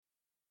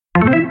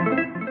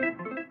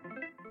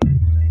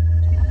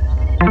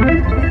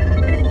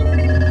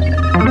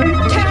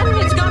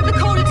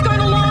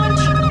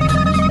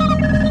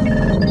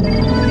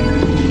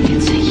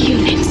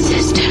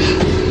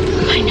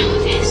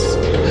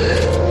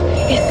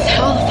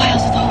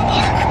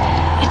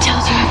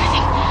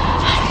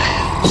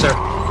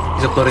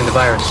He's uploading the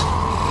virus.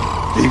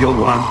 Eagle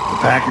 1, the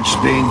package is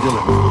being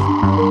delivered.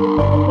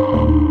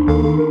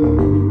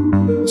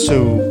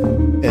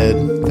 So,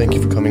 Ed, thank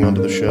you for coming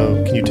onto the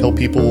show. Can you tell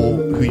people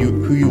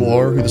who you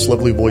are, who this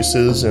lovely voice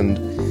is,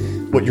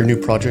 and what your new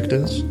project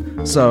is?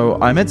 So,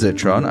 I'm Ed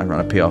Zitron. I run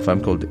a PR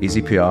firm called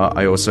Easy PR.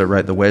 I also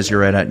write the Where's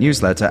Your Ed At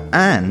newsletter,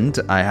 and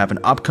I have an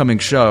upcoming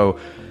show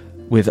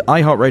with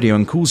iHeartRadio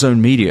and Cool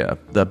Zone Media,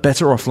 the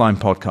Better Offline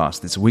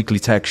podcast. It's a weekly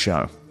tech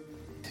show.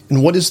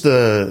 And what's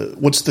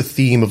the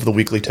theme of the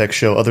weekly tech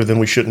show, other than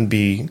we shouldn't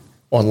be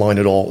online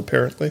at all,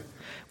 apparently?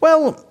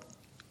 Well,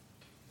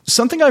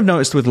 something I've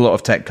noticed with a lot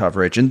of tech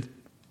coverage, and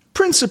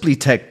principally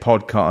tech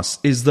podcasts,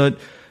 is that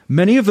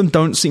many of them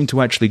don't seem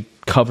to actually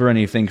cover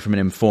anything from an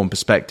informed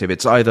perspective.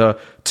 It's either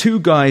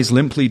two guys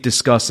limply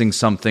discussing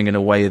something in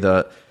a way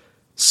that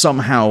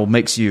somehow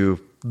makes you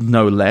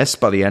know less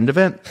by the end of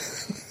it,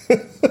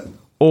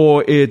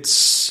 or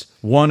it's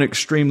one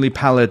extremely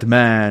pallid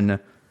man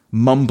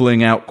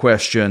mumbling out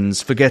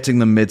questions, forgetting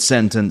them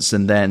mid-sentence,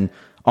 and then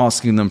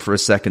asking them for a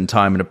second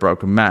time in a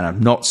broken manner. I'm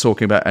not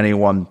talking about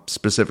anyone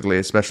specifically,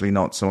 especially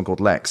not someone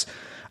called Lex.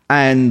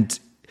 And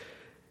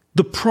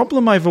the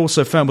problem I've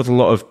also found with a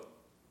lot of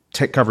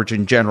tech coverage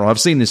in general, I've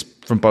seen this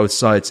from both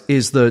sides,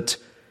 is that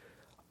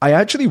I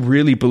actually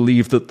really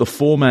believe that the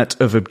format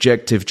of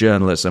objective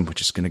journalism,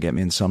 which is going to get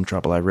me in some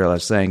trouble, I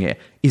realize saying it,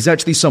 is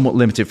actually somewhat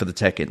limited for the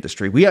tech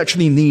industry. We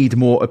actually need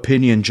more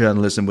opinion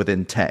journalism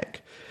within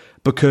tech,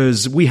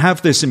 because we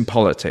have this in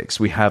politics,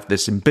 we have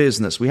this in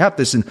business, we have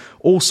this in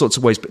all sorts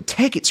of ways, but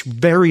tech, it's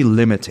very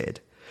limited.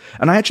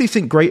 And I actually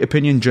think great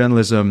opinion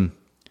journalism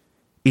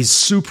is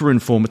super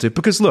informative,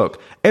 because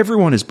look,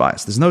 everyone is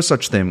biased. There's no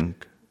such thing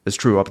as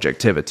true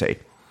objectivity.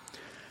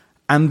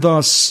 And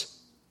thus,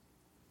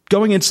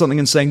 going into something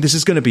and saying, this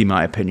is going to be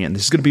my opinion,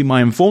 this is going to be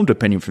my informed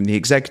opinion from the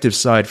executive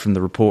side, from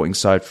the reporting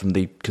side, from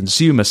the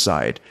consumer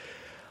side,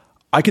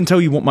 I can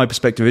tell you what my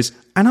perspective is,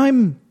 and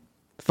I'm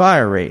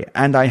fiery,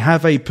 and I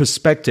have a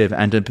perspective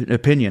and an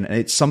opinion, and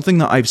it's something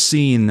that I've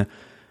seen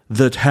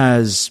that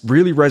has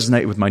really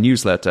resonated with my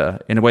newsletter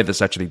in a way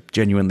that's actually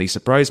genuinely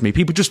surprised me.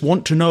 People just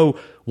want to know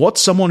what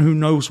someone who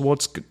knows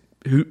what's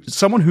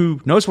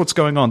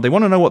going on. They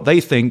want to know what they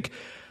think,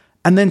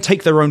 and then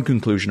take their own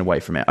conclusion away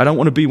from it. I don't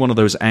want to be one of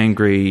those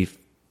angry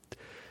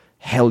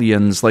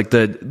hellions like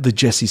the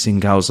Jesse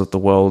Singals of the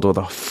world, or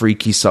the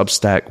freaky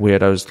Substack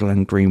weirdos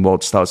Glenn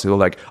Greenwald starts who are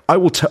like,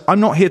 I'm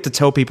not here to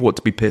tell people what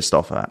to be pissed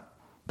off at.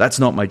 That's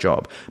not my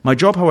job. My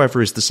job,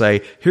 however, is to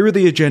say, here are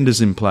the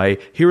agendas in play,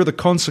 here are the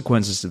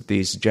consequences of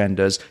these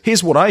agendas,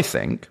 here's what I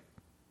think,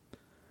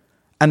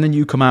 and then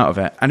you come out of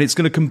it. And it's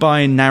going to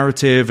combine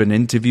narrative and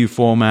interview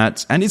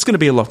formats, and it's going to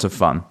be a lot of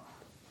fun.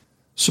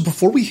 So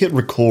before we hit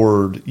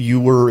record, you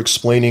were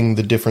explaining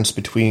the difference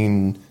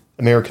between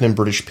American and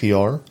British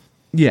PR.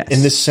 Yes.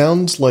 And this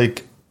sounds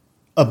like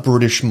a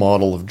British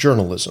model of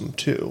journalism,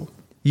 too.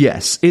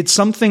 Yes. It's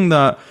something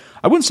that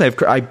I wouldn't say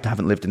I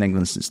haven't lived in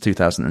England since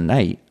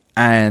 2008.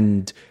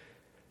 And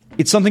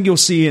it's something you'll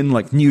see in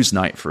like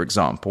Newsnight, for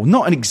example.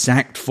 Not an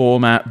exact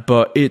format,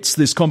 but it's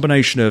this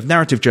combination of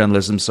narrative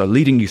journalism, so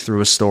leading you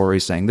through a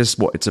story, saying this is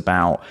what it's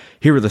about,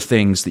 here are the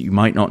things that you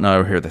might not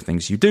know, here are the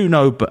things you do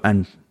know,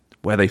 and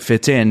where they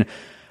fit in,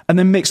 and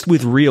then mixed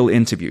with real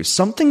interviews.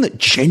 Something that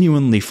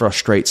genuinely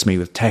frustrates me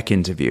with tech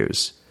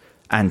interviews,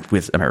 and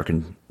with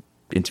American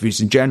interviews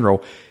in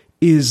general,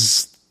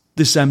 is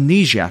this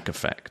amnesiac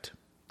effect.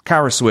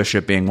 Kara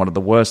Swisher being one of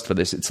the worst for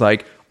this. It's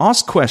like,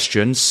 ask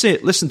questions,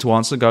 sit, listen to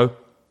answer, go,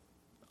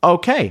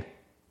 okay.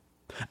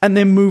 And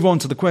then move on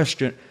to the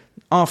question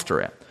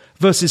after it.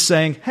 Versus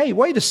saying, hey,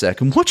 wait a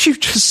second, what you've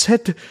just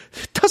said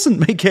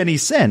doesn't make any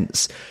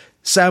sense.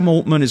 Sam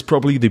Altman is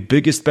probably the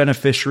biggest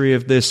beneficiary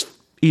of this.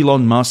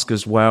 Elon Musk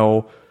as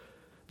well.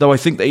 Though I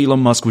think that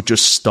Elon Musk would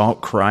just start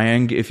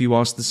crying if you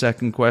asked the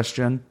second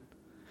question.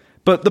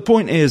 But the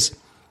point is,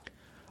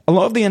 a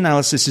lot of the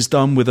analysis is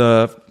done with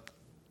a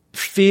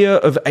fear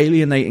of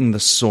alienating the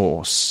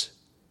source.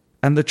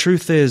 And the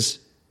truth is,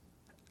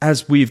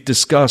 as we've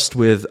discussed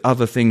with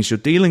other things you're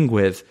dealing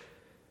with,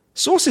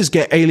 sources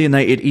get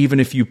alienated even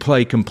if you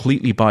play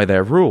completely by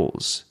their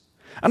rules.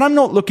 And I'm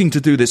not looking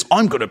to do this,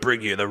 I'm going to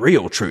bring you the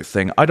real truth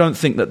thing. I don't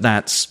think that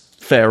that's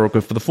fair or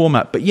good for the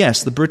format. But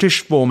yes, the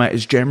British format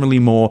is generally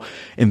more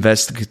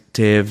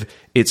investigative,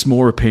 it's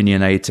more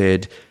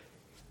opinionated,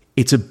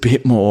 it's a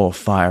bit more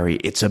fiery,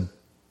 it's a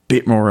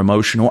bit more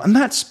emotional, and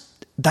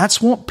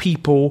that's what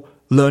people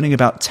learning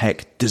about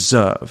tech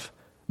deserve.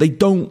 We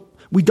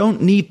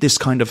don't need this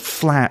kind of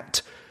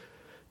flat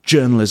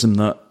journalism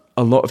that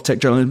a lot of tech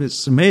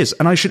journalism is.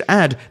 And I should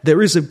add,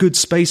 there is a good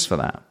space for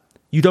that.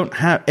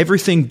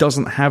 Everything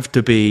doesn't have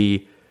to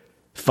be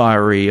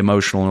fiery,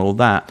 emotional, and all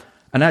that.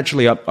 And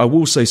actually, I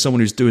will say someone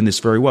who's doing this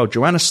very well,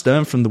 Joanna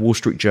Stern from the Wall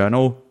Street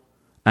Journal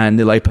and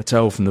Nilay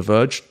Patel from The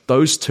Verge,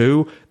 those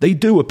two, they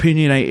do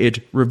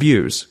opinionated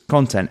reviews,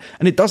 content.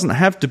 And it doesn't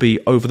have to be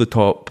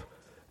over-the-top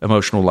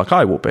emotional like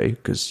I will be,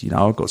 because,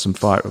 I've got some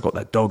fire, I've got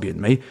that dog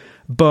in me.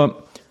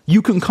 But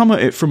you can come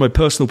at it from a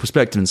personal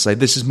perspective and say,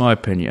 this is my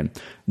opinion.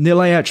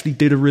 Nilay actually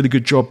did a really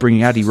good job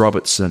bringing Addie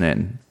Robertson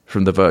in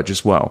from The Verge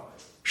as well.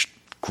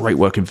 great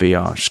work in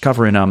VR. She's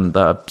covering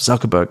the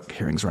Zuckerberg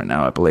hearings right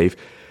now, I believe.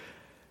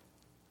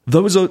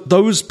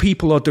 Those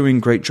people are doing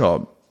a great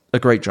job.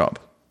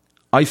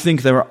 I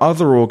think there are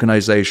other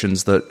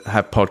organizations that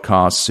have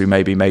podcasts who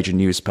may be major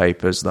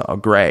newspapers that are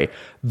grey,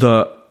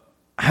 that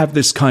have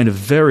this kind of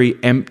very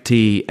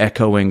empty,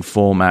 echoing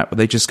format where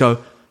they just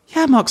go,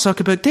 yeah, Mark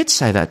Zuckerberg did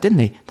say that, didn't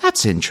he?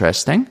 That's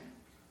interesting.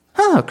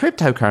 Oh,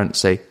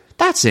 cryptocurrency.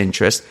 That's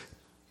interesting.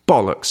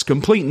 Bollocks.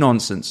 Complete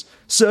nonsense.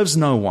 Serves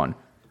no one.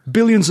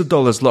 Billions of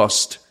dollars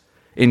lost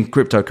in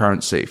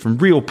cryptocurrency from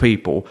real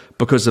people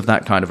because of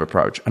that kind of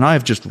approach. And I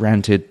have just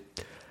ranted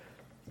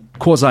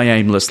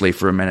quasi-aimlessly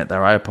for a minute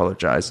there. I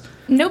apologize.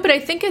 No, but I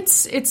think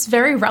it's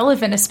very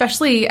relevant,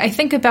 especially I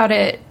think about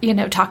it,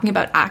 talking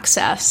about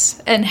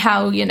access and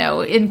how,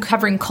 in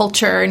covering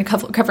culture and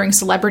covering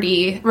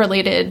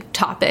celebrity-related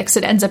topics,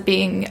 it ends up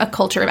being a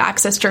culture of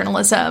access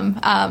journalism.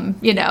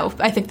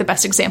 I think the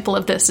best example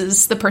of this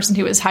is the person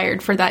who was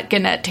hired for that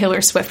Gannett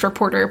Taylor Swift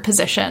reporter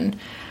position,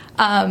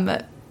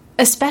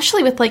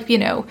 especially with,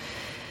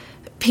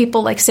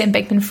 people like Sam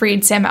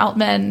Bankman-Fried, Sam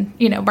Altman,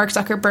 Mark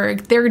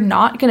Zuckerberg. They're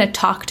not going to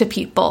talk to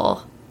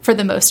people for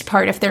the most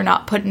part if they're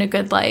not put in a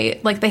good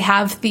light. Like, they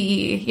have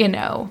they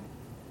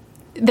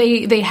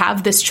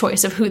have this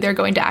choice of who they're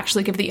going to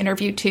actually give the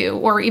interview to,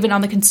 or even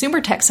on the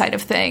consumer tech side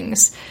of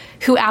things,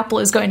 who Apple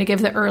is going to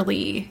give the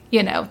early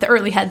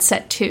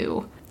headset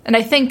to. And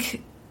I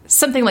think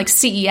something like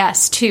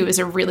CES too is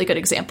a really good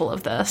example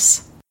of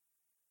this.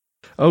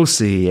 Oh,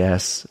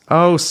 CES.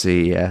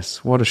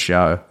 What a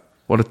show.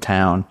 What a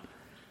town.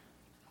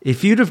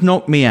 If you'd have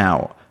knocked me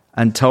out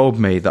and told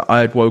me that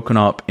I had woken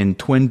up in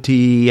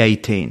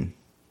 2018,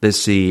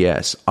 this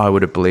CES, I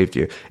would have believed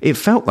you. It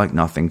felt like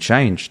nothing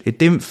changed. It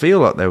didn't feel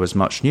like there was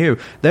much new.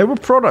 There were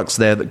products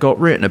there that got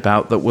written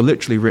about that were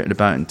literally written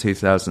about in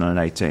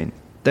 2018.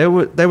 There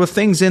were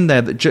things in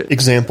there that...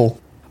 Example.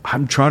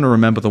 I'm trying to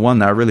remember the one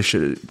now. I really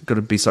should have got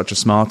to be such a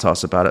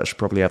smartass about it. I should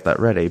probably have that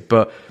ready.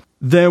 But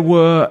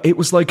it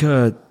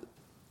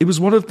was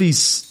one of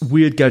these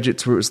weird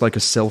gadgets where it was like a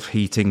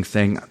self-heating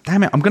thing.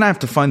 Damn it, I'm going to have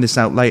to find this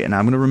out later now.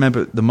 I'm going to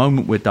remember the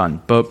moment we're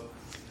done. But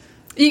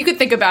you could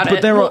think about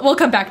it. We'll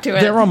come back to it.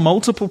 There are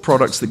multiple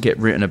products that get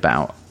written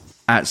about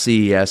at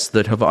CES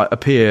that have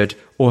appeared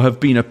or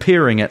have been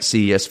appearing at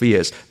CES for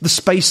years. The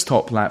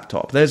Spacetop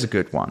laptop, there's a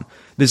good one.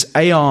 This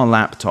AR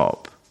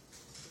laptop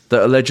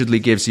that allegedly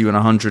gives you an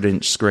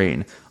 100-inch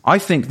screen. I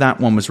think that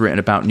one was written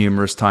about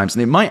numerous times,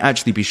 and it might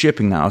actually be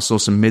shipping now. I saw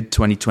some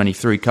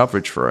mid-2023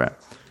 coverage for it.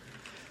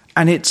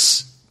 And it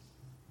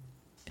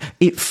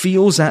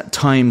feels at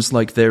times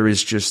like there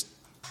is just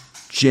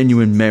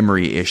genuine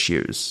memory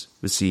issues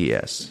with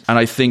CES. And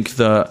I think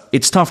that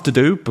it's tough to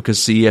do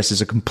because CES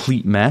is a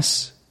complete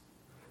mess.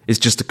 It's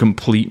just a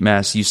complete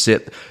mess.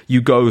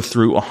 You go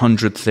through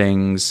 100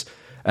 things,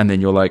 and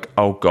then you're like,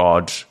 oh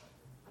God,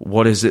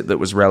 what is it that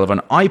was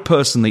relevant? I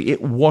personally,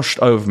 it washed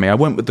over me. I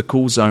went with the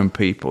Cool Zone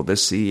people,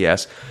 this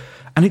CES,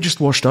 and it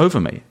just washed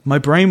over me. My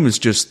brain was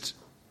just...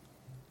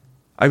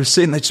 I was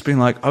sitting there just being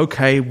like,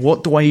 okay,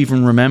 what do I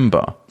even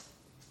remember?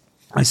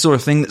 I saw a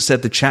thing that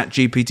said the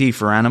ChatGPT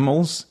for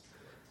animals.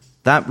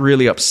 That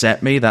really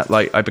upset me.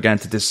 I began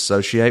to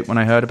disassociate when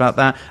I heard about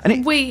that.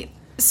 And wait,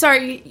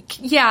 sorry,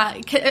 yeah,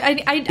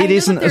 I it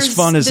isn't as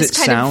fun as it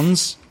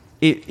sounds.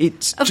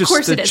 It's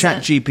just the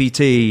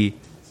ChatGPT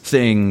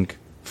thing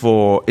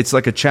it's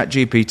like a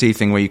ChatGPT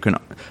thing where you can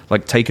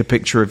take a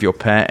picture of your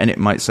pet and it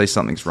might say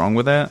something's wrong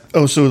with it.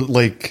 Oh, so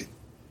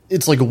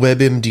it's like a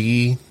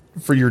WebMD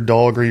for your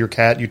dog or your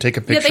cat. You take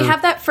a picture. Yeah, they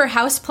have that for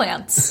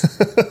houseplants.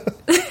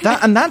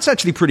 And that's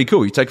actually pretty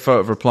cool. You take a photo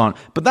of a plant.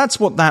 But that's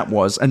what that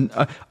was. And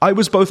I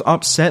was both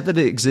upset that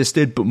it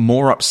existed, but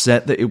more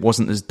upset that it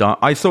wasn't as dark.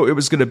 I thought it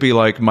was going to be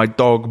like, my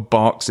dog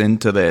barks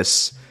into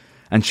this,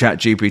 and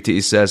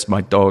ChatGPT says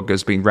my dog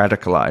has been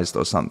radicalized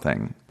or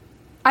something.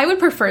 I would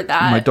prefer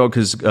that. My dog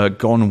has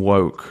gone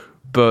woke.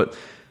 But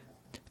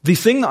the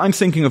thing that I'm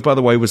thinking of, by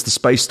the way, was the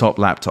Spacetop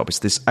laptop. It's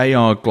this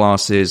AR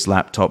glasses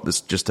laptop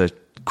that's just a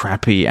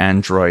crappy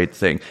Android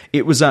thing.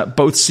 It was at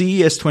both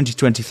CES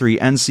 2023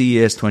 and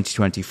CES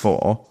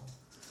 2024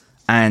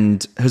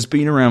 and has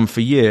been around for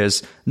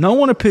years. No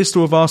one appears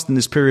to have asked in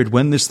this period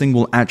when this thing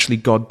will actually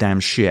goddamn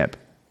ship.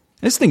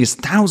 This thing is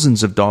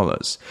thousands of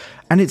dollars.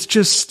 And it's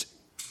just...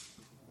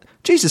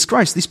 Jesus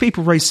Christ, these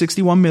people raised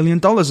 $61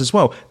 million as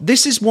well.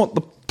 This is what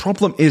the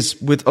problem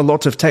is with a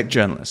lot of tech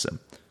journalism.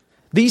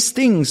 These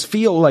things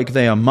feel like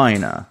they are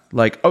minor.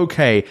 Like,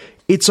 okay,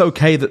 it's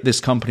okay that this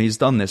company has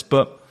done this,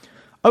 but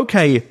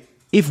okay,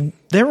 if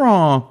there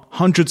are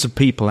hundreds of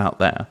people out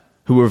there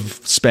who have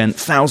spent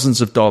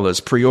thousands of dollars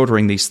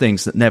pre-ordering these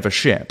things that never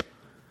ship,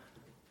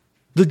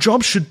 the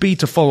job should be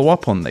to follow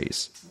up on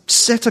these.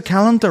 Set a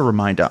calendar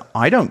reminder.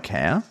 I don't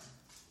care.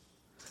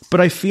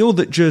 But I feel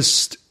that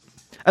just...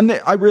 And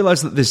I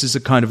realize that this is a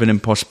kind of an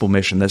impossible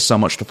mission. There's so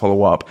much to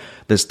follow up.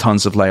 There's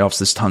tons of layoffs.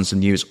 There's tons of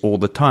news all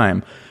the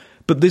time.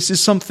 But this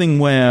is something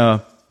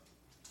where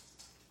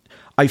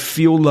I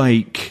feel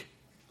like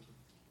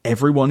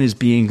everyone is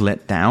being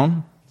let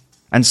down.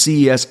 And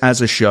CES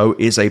as a show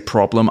is a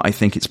problem. I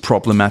think it's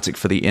problematic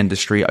for the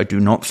industry. I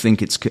don't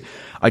think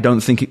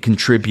it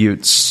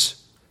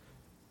contributes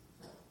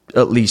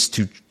at least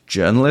to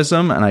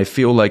journalism. And I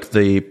feel like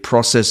the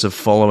process of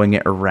following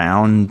it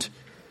around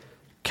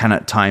can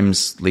at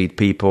times lead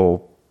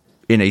people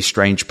in a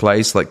strange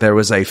place. Like there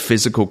was a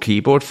physical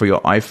keyboard for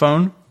your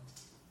iPhone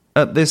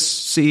at this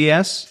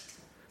CES,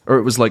 or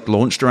it was like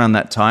launched around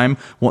that time.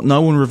 What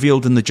no one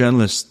revealed in the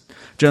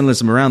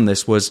journalism around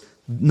this was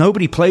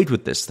nobody played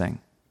with this thing.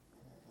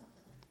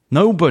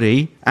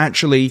 Nobody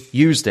actually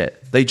used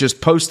it. They just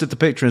posted the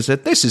picture and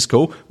said, this is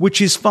cool, which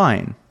is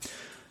fine.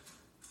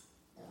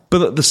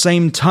 But at the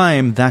same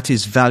time, that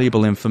is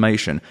valuable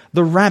information.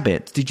 The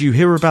Rabbit, did you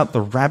hear about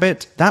the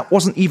Rabbit? That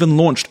wasn't even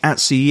launched at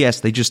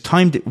CES. They just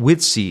timed it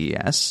with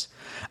CES.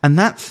 And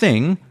that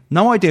thing,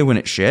 no idea when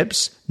it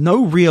ships,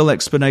 no real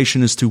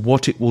explanation as to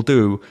what it will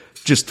do.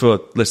 Just for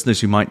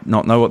listeners who might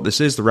not know what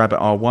this is, the Rabbit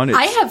R1.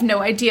 I have no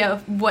idea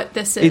what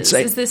this is.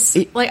 Is this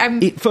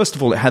first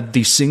of all, it had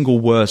the single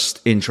worst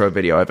intro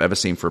video I've ever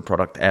seen for a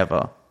product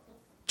ever.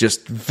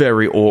 Just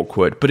very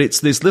awkward. But it's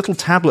this little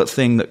tablet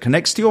thing that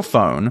connects to your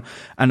phone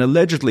and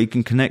allegedly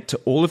can connect to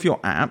all of your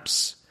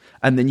apps.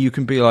 And then you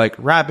can be like,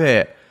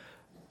 Rabbit,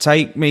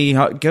 get me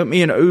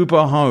an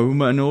Uber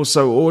home and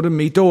also order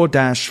me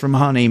DoorDash from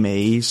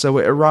Honey so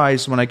it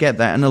arrives when I get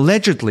there. And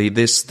allegedly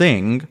this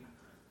thing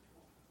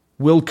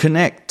will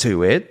connect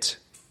to it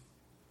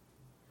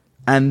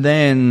and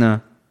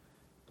then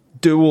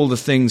do all the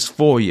things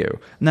for you.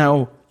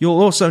 Now,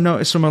 you'll also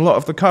notice from a lot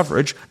of the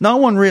coverage, no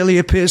one really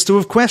appears to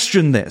have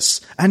questioned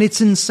this. And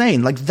it's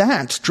insane. Like,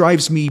 that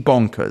drives me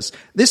bonkers.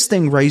 This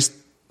thing raised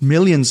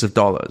millions of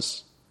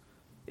dollars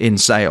in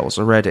sales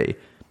already.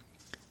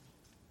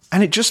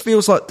 And it just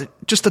feels like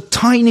just a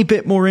tiny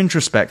bit more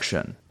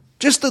introspection.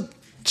 Just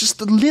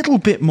a little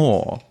bit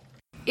more.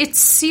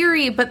 It's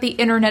Siri, but the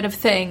Internet of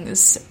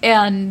Things,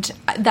 and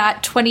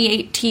that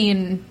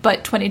 2018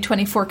 but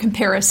 2024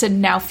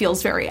 comparison now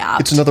feels very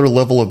apt. It's another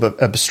level of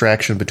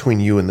abstraction between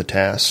you and the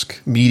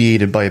task,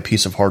 mediated by a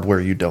piece of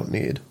hardware you don't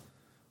need,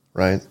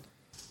 right?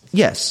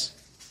 Yes.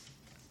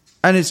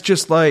 And it's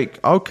just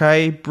like,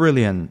 okay,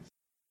 brilliant.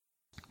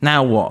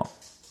 Now what?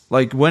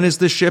 Like, when is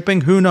this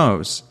shipping? Who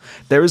knows?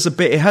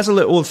 It has a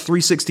little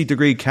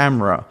 360-degree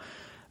camera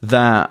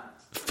that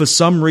for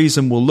some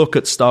reason will look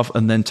at stuff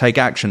and then take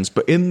actions.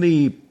 But in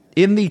the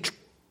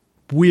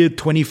weird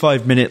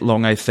 25-minute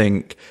long, I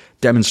think,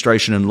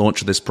 demonstration and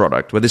launch of this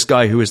product, where this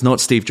guy who is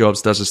not Steve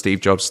Jobs does a Steve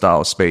Jobs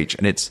style speech,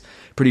 and it's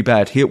pretty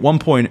bad. He at one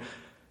point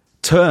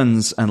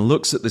turns and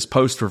looks at this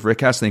poster of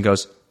Rick Astley and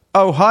goes,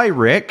 "Oh, hi,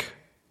 Rick."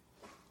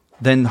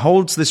 Then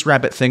holds this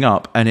Rabbit thing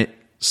up and it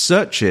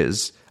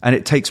searches, and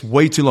it takes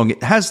way too long.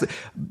 It has,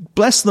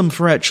 bless them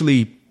for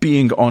actually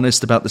being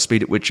honest about the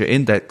speed at which it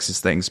indexes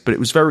things, but it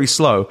was very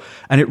slow,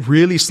 and it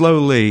really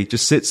slowly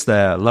just sits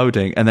there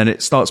loading, and then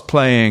it starts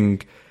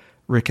playing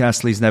Rick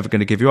Astley's Never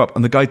Gonna Give You Up,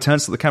 and the guy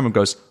turns to the camera and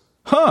goes,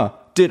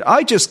 did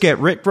I just get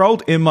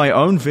rickrolled in my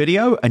own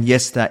video? And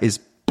yes, that is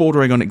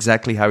bordering on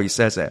exactly how he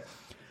says it.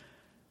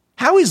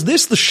 How is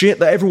this the shit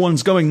that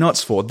everyone's going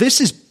nuts for?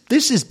 This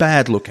is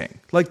bad looking.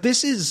 Like,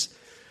 this is...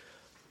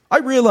 I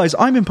realize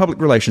I'm in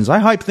public relations. I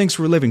hype things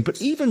for a living. But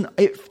even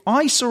if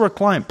I saw a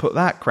client put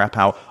that crap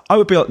out, I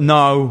would be like,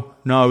 no,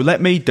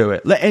 let me do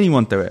it. Let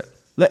anyone do it.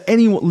 Let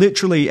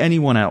literally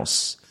anyone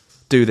else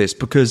do this.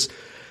 Because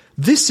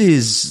this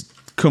is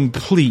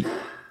complete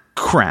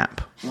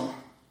crap.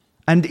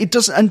 And it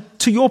doesn't. And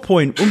to your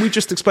point, when we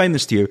just explained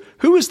this to you,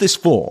 who is this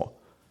for?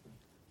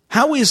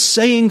 How is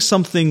saying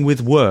something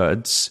with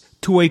words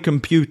to a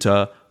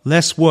computer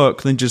less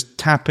work than just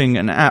tapping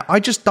an app? I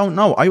just don't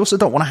know. I also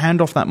don't want to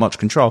hand off that much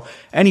control.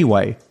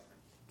 Anyway,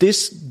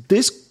 there's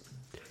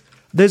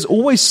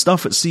always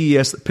stuff at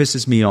CES that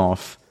pisses me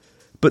off,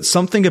 but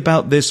something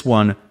about this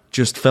one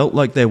just felt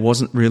like there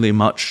wasn't really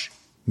much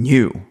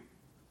new.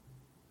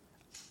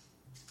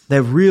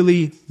 There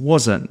really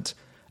wasn't.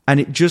 And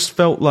it just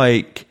felt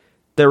like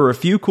there were a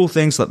few cool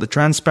things, like the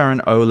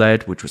transparent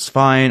OLED, which was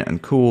fine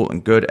and cool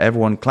and good.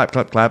 Everyone clap,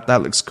 clap, clap.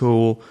 That looks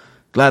cool.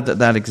 Glad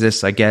that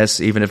exists, I guess,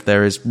 even if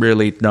there is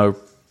really no...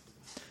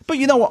 But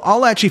you know what?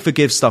 I'll actually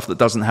forgive stuff that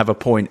doesn't have a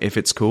point if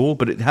it's cool,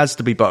 but it has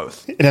to be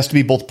both. It has to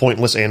be both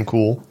pointless and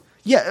cool.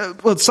 Yeah,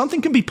 well,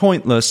 something can be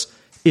pointless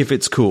if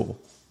it's cool.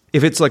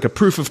 If it's like a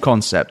proof of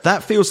concept.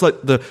 That feels like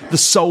the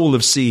soul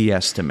of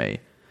CES to me.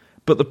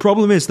 But the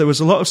problem is there was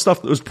a lot of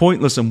stuff that was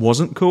pointless and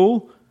wasn't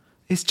cool.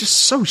 It's just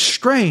so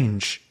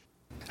strange.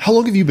 How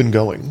long have you been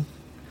going?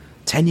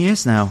 10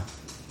 years now.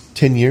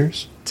 10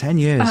 years? 10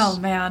 years. Oh,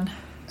 man.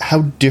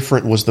 How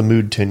different was the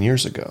mood 10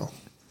 years ago?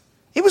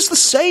 It was the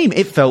same.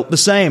 It felt the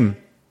same.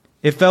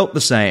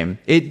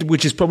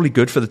 Which is probably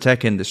good for the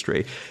tech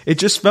industry. It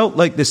just felt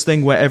like this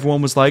thing where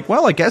everyone was like,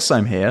 well, I guess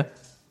I'm here.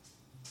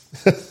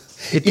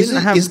 It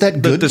didn't have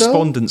the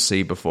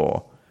despondency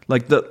before.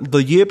 Like,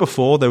 the year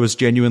before, there was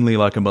genuinely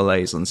like a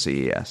malaise on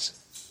CES.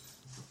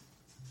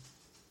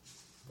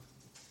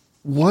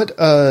 What,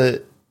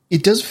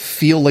 it does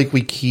feel like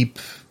we keep...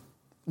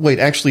 Wait,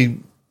 actually,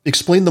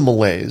 explain the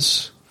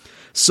malaise.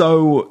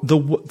 So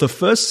the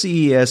first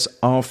CES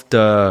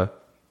after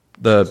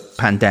the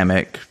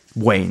pandemic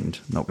waned,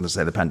 not going to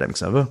say the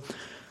pandemic's over,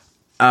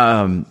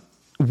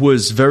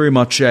 was very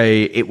much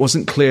it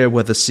wasn't clear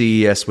whether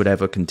CES would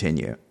ever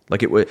continue.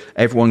 Like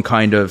everyone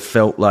kind of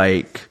felt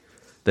like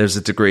there's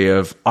a degree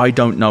of, I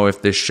don't know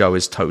if this show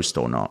is toast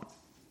or not.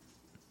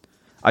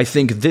 I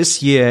think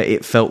this year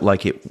it felt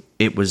like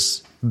it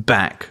was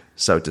back,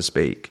 so to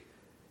speak.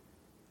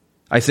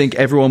 I think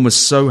everyone was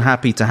so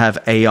happy to have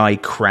AI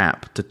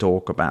crap to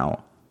talk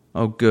about.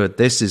 Oh, good.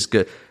 This is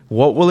good.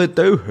 What will it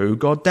do? Who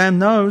goddamn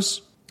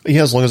knows?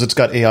 Yeah, as long as it's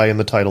got AI in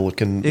the title, we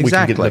can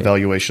get an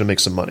evaluation and make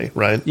some money,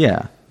 right?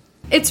 Yeah.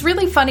 It's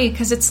really funny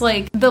because it's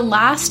like the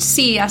last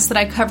CES that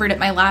I covered at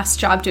my last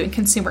job doing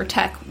consumer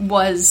tech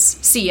was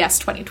CES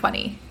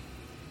 2020.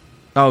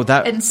 Oh,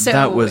 that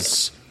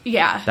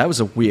was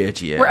a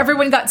weird year where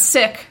everyone got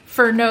sick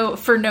for no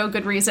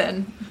good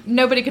reason.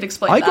 Nobody could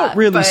explain. I got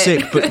really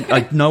sick, but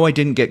I know I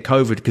didn't get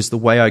COVID because the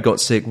way I got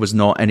sick was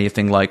not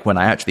anything like when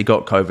I actually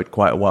got COVID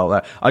quite a while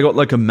back. I got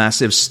like a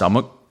massive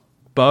stomach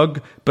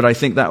bug, but I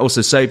think that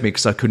also saved me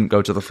because I couldn't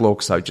go to the floor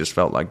because I just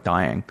felt like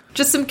dying.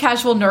 Just some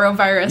casual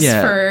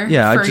neurovirus for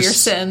your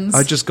sins.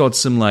 I just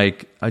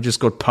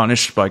got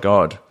punished by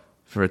God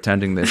for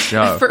attending this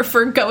show.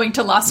 for going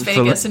to Las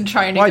Vegas and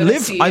trying to go to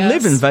CES. I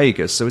live in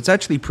Vegas, so it's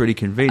actually pretty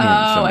convenient for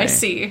me. Oh, I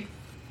see.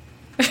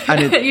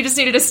 And you just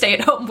needed a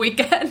stay-at-home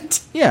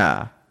weekend.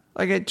 Yeah.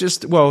 I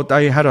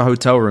had a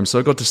hotel room, so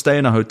I got to stay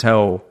in a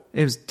hotel.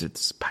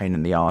 It's a pain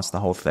in the ass, the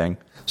whole thing.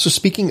 So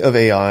speaking of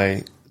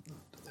AI,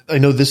 I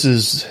know this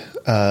is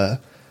to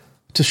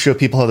show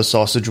people how the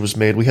sausage was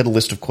made. We had a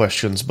list of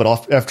questions, but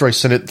after I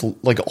sent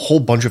it, like a whole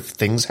bunch of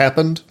things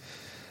happened.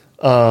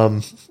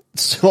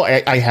 So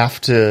I have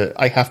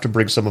to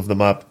bring some of them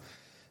up.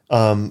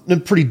 In a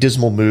pretty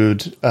dismal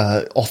mood,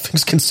 all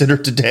things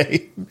considered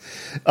today.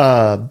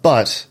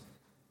 But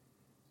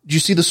did you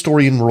see the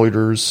story in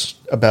Reuters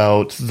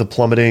about the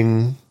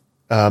plummeting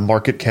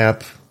market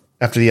cap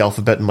after the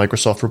Alphabet and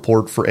Microsoft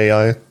report for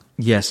AI?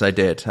 Yes, I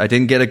did. I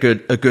didn't get a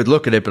good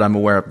look at it, but I'm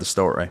aware of the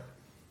story.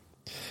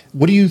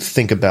 What do you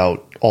think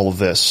about all of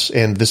this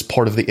and this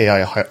part of the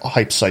AI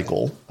hype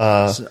cycle?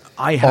 Okay.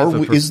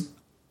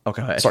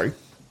 Sorry.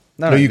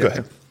 No, you go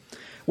ahead.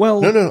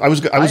 Well, no. I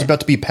was about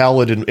to be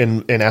pallid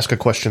and ask a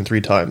question 3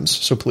 times.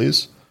 So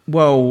please.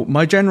 Well,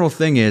 my general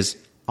thing is,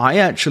 I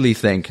actually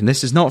think, and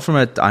this is not from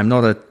I'm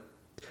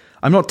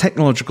not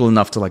technological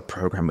enough to like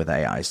program with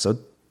AI, so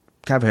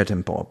caveat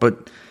emptor.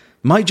 But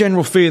my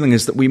general feeling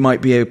is that we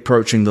might be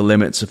approaching the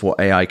limits of what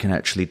AI can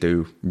actually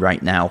do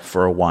right now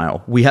for a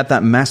while. We had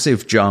that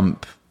massive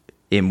jump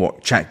in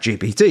what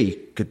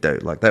ChatGPT could do.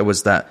 Like there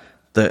was the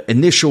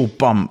initial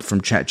bump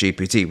from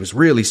ChatGPT was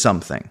really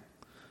something.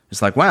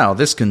 It's like, wow,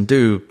 this can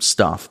do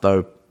stuff,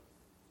 though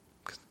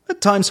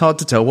at times hard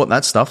to tell what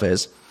that stuff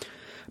is.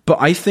 But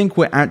I think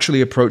we're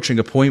actually approaching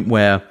a point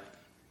where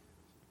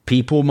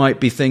people might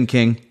be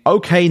thinking,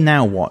 okay,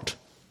 now what?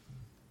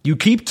 You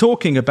keep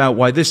talking about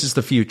why this is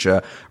the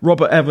future.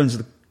 Robert Evans,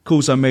 the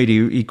calls I made,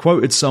 he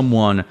quoted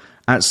someone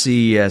at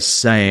CES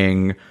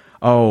saying,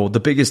 oh, the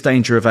biggest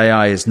danger of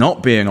AI is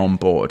not being on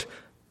board.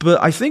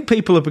 But I think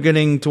people are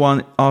beginning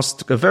to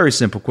ask a very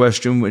simple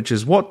question, which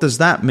is, what does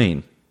that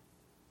mean?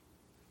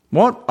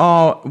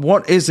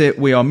 What is it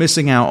we are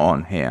missing out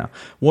on here?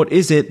 What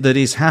is it that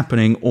is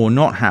happening or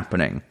not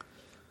happening?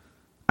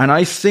 And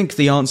I think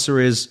the answer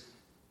is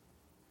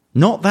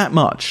not that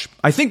much.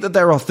 I think that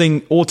there are there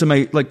are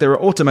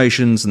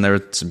automations and there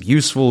are some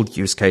useful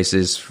use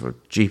cases for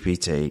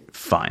GPT,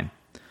 fine.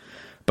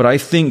 But I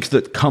think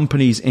that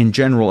companies in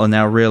general are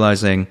now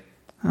realizing,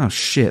 oh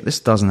shit, this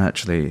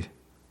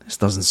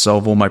doesn't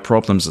solve all my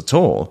problems at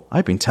all.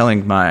 I've been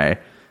telling my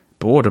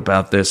board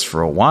about this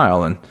for a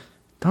while and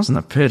doesn't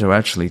appear to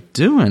actually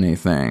do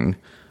anything.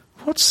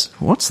 What's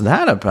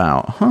that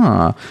about?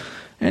 Huh.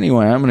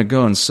 Anyway, I'm going to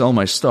go and sell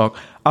my stock.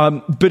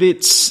 And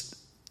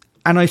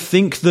I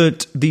think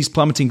that these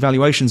plummeting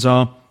valuations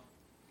are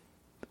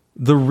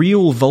the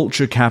real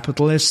vulture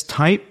capitalist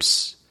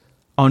types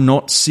are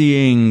not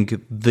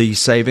seeing the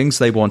savings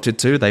they wanted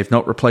to. They've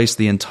not replaced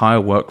the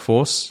entire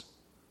workforce.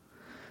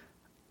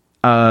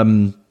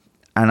 And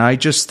I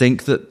just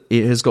think that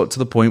it has got to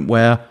the point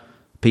where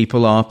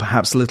people are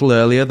perhaps a little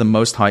earlier than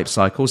most hype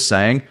cycles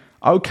saying,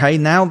 okay,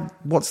 now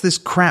what's this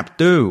crap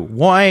do?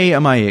 Why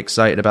am I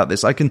excited about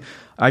this?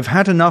 I've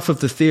had enough of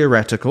the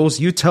theoreticals.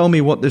 You tell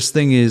me what this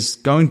thing is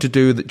going to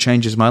do that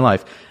changes my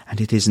life. And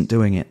it isn't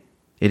doing it.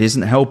 It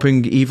isn't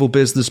helping evil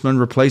businessmen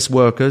replace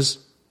workers.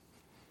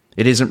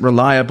 It isn't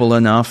reliable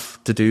enough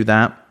to do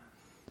that.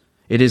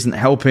 It isn't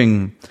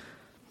helping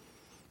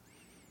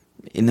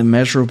in a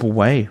measurable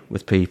way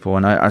with people.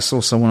 And I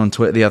saw someone on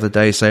Twitter the other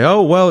day say,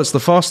 oh, well, it's the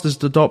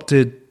fastest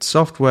adopted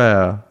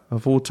software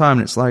of all time.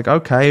 And it's like,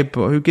 okay,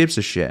 but who gives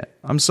a shit?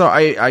 I'm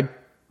sorry. I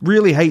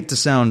really hate to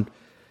sound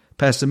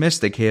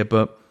pessimistic here,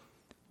 but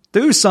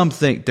do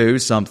something.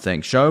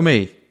 Show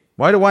me.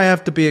 Why do I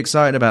have to be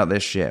excited about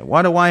this shit?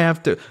 I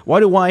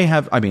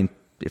mean,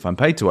 if I'm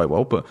paid to, I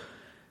will, but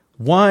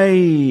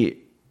why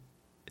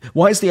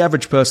Why is the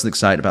average person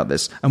excited about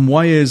this? And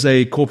why is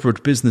a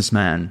corporate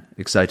businessman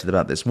excited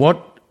about this?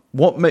 What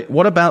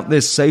about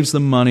this saves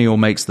them money or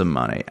makes them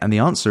money? And the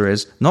answer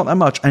is not that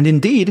much. And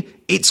indeed,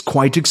 it's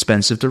quite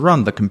expensive to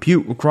run. The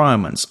compute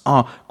requirements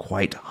are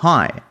quite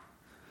high.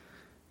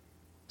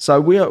 So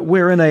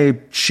we're in a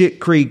shit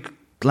creek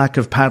lack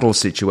of paddle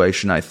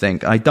situation, I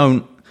think.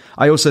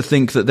 I also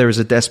think that there is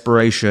a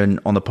desperation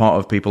on the part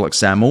of people like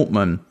Sam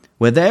Altman,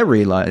 where they're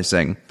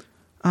realizing,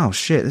 oh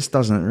shit,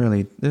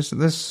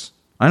 this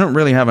I don't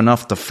really have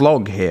enough to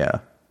flog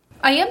here.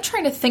 I am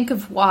trying to think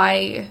of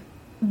why,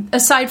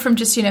 aside from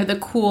just, the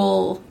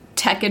cool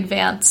tech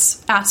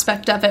advance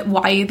aspect of it,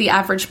 why the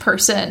average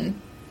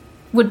person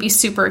would be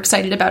super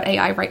excited about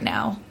AI right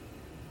now.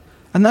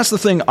 And that's the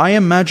thing. I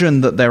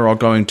imagine that there are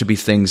going to be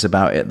things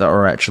about it that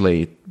are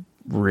actually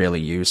really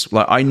useful.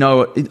 Like, I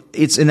know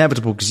it's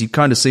inevitable because you've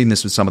kind of seen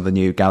this with some of the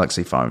new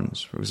Galaxy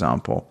phones, for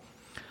example,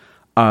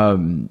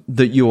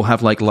 that you'll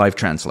have like live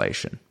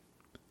translation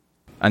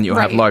and you'll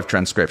have live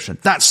transcription.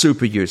 That's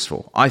super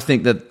useful. I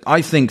think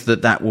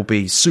that will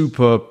be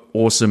super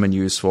awesome and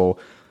useful.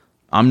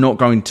 I'm not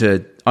going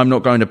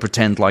to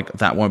pretend like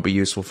that won't be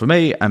useful for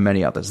me and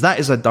many others. That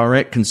is a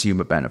direct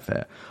consumer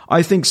benefit.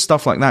 I think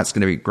stuff like that's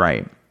going to be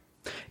great.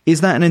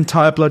 Is that an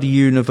entire bloody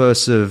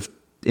universe of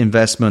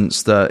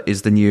investments that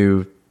is the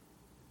new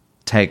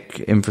tech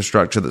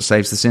infrastructure that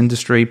saves this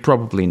industry?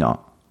 Probably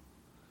not.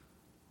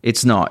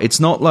 It's not. It's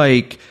not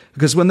like,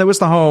 because when there was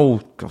the whole,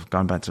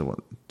 going back to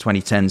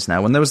 2010s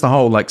now, when there was the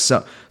whole like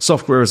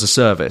software as a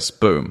service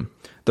boom,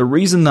 the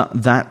reason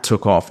that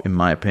took off, in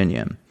my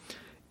opinion,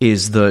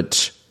 is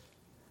that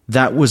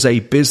was a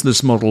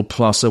business model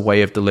plus a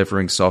way of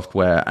delivering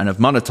software and of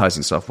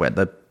monetizing software.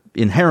 The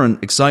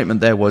inherent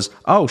excitement there was,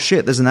 oh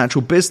shit, there's an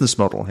actual business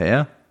model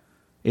here.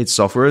 It's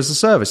software as a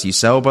service. You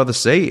sell by the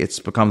sea. It's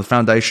become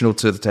foundational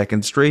to the tech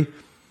industry.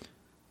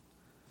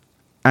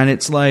 And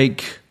it's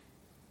like,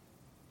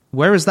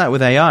 where is that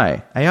with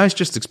AI? AI is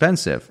just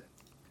expensive.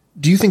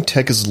 Do you think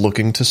tech is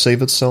looking to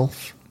save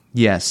itself?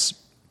 Yes.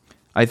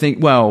 I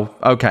think, well,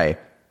 okay.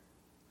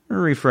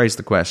 Rephrase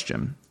the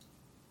question.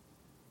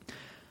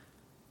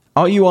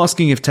 Are you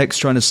asking if tech's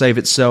trying to save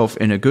itself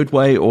in a good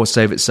way or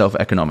save itself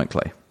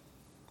economically?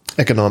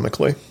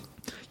 Economically.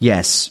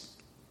 Yes.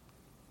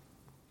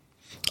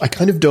 I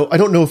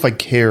don't know if I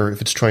care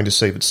if it's trying to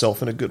save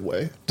itself in a good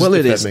way. Well,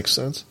 it is. That makes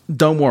sense.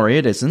 Don't worry,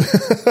 it isn't.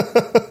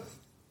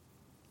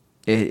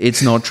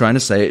 It's not trying to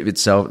save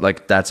itself.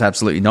 Like, that's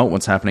absolutely not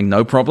what's happening.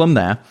 No problem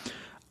there.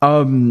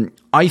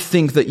 I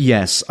think that,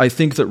 yes. I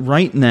think that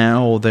right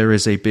now there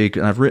is a big,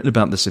 and I've written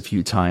about this a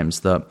few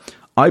times, that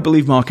I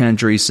believe Mark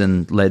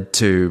Andreessen led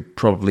to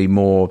probably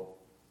more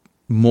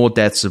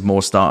deaths of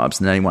more startups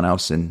than anyone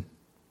else in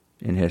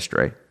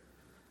history.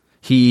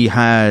 He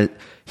had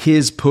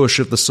his push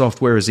of the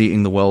software is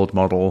eating the world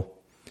model,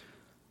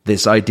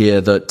 this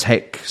idea that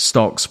tech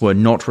stocks were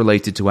not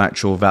related to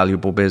actual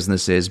valuable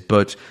businesses,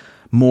 but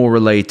more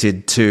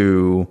related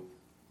to,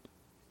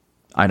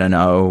 I don't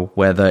know,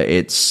 whether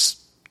it's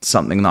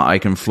something that I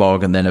can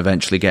flog and then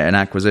eventually get an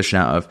acquisition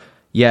out of.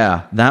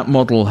 Yeah, that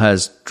model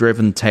has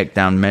driven tech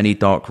down many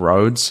dark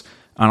roads,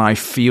 and I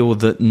feel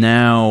that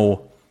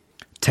now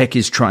tech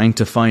is trying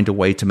to find a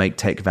way to make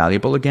tech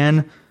valuable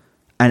again.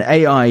 And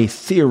AI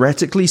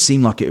theoretically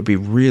seemed like it would be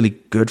really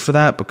good for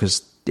that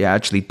because it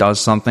actually does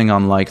something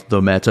unlike the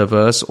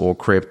metaverse or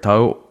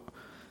crypto.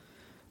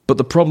 But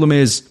the problem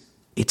is,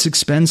 it's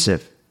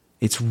expensive.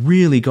 It's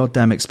really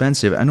goddamn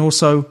expensive. And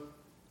also,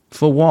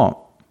 for what?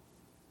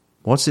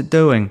 What's it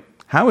doing?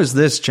 How is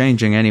this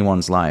changing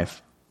anyone's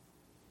life?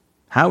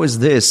 How is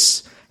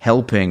this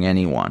helping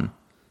anyone?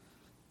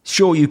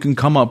 Sure, you can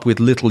come up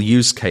with little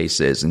use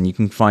cases and you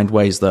can find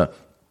ways that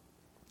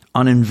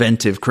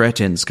uninventive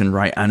cretins can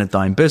write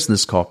anodyne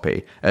business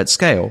copy at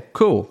scale.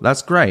 Cool,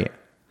 that's great.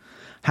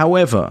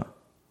 However,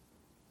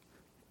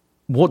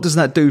 what does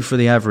that do for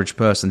the average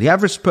person? The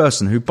average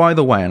person who, by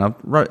the way, and I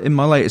wrote in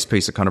my latest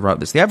piece, I kind of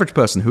wrote this, the average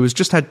person who has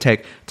just had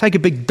tech take a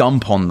big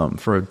dump on them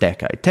for a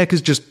decade. Tech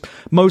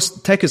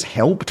has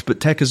helped, but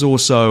tech has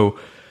also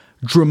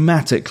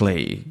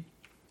dramatically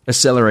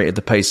accelerated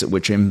the pace at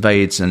which it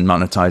invades and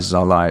monetizes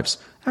our lives.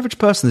 Average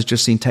person has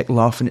just seen tech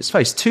laugh in its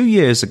face. 3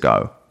 years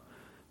ago,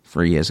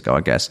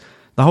 I guess,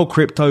 the whole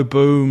crypto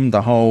boom,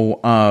 the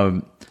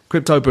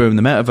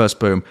metaverse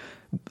boom,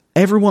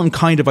 everyone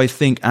kind of, I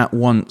think, at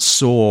once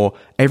saw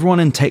everyone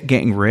in tech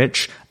getting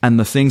rich, and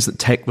the things that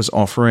tech was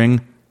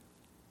offering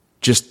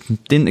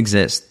just didn't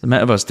exist. The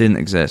metaverse didn't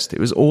exist. It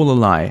was all a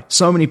lie.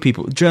 So many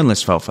people,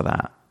 journalists fell for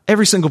that.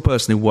 Every single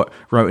person who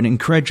wrote an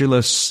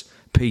incredulous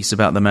piece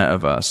about the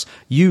metaverse,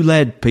 you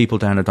led people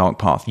down a dark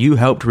path. You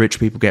helped rich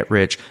people get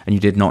rich, and you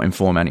did not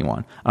inform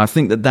anyone. I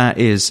think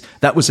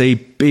that was a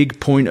big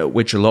point at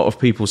which a lot of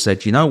people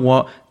said, you know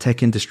what,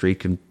 tech industry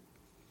can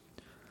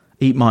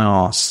eat my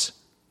ass.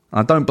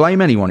 I don't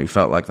blame anyone who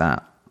felt like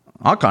that.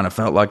 I kind of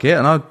felt like it,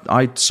 and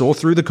I saw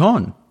through the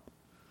con.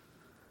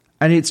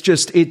 And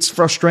it's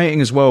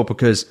frustrating as well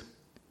because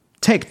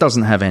tech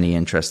doesn't have any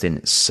interest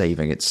in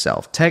saving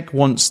itself. Tech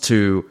wants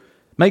to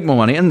make more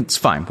money, and it's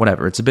fine,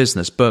 whatever, it's a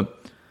business. But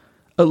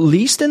at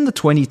least in the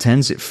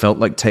 2010s, it felt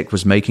like tech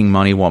was making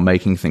money while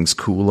making things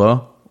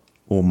cooler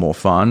or more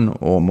fun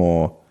or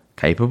more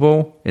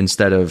capable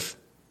instead of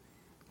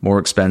more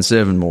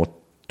expensive and more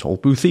toll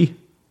boothy.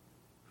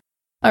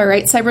 All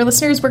right, cyber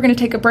listeners, we're going to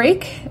take a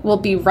break. We'll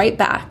be right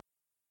back.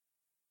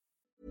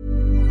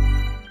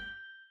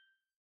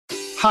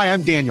 Hi,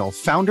 I'm Daniel,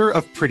 founder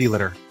of Pretty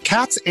Litter.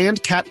 Cats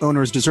and cat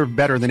owners deserve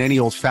better than any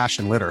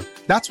old-fashioned litter.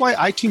 That's why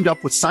I teamed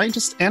up with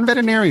scientists and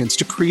veterinarians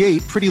to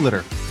create Pretty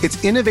Litter.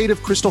 Its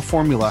innovative crystal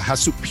formula has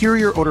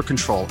superior odor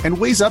control and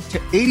weighs up to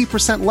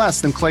 80%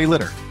 less than clay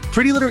litter.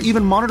 Pretty Litter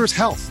even monitors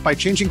health by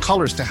changing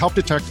colors to help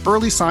detect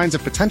early signs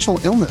of potential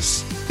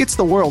illness. It's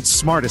the world's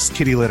smartest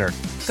kitty litter.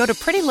 Go to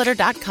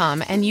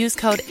prettylitter.com and use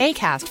code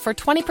ACAST for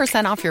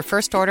 20% off your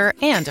first order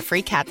and a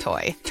free cat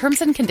toy.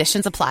 Terms and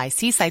conditions apply.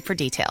 See site for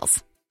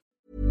details.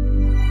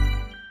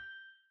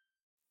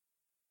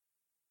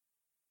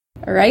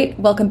 All right,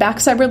 welcome back,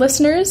 cyber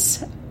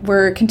listeners.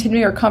 We're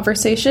continuing our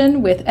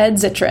conversation with Ed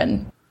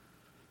Zittrain.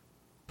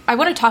 I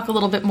want to talk a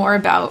little bit more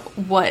about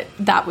what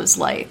that was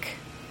like.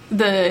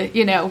 I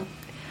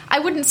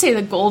wouldn't say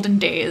the golden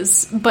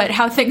days, but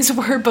how things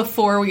were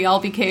before we all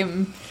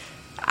became,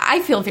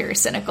 I feel very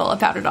cynical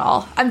about it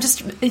all. I'm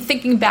just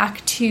thinking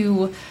back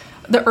to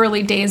the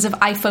early days of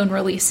iPhone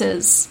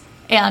releases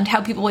and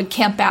how people would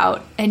camp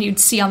out and you'd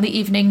see on the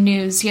evening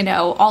news,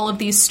 all of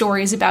these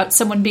stories about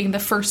someone being the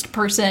first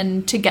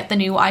person to get the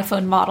new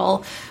iPhone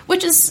model,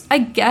 which is, I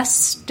guess,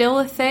 still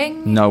a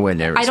thing. Nowhere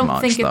near as much, I don't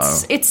think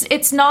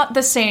it's not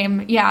the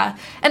same, yeah.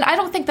 And I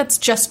don't think that's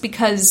just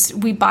because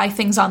we buy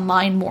things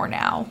online more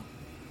now.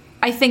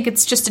 I think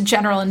it's just a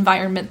general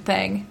environment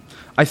thing.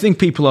 I think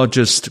people are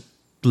just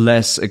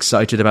less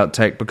excited about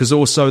tech because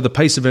also the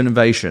pace of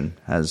innovation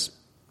has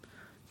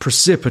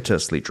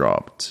precipitously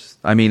dropped.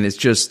 I mean, it's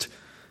just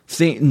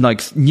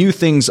new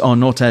things are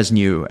not as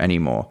new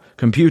anymore.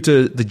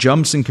 The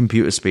jumps in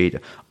computer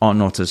speed are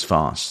not as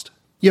fast.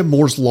 Yeah,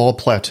 Moore's Law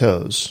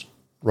plateaus,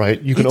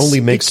 right? You can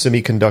only make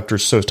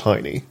semiconductors so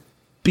tiny.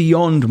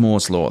 Beyond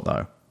Moore's Law,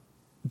 though,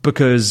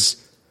 because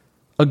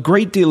a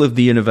great deal of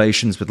the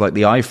innovations with like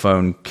the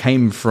iPhone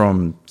came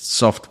from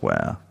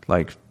software.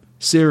 Like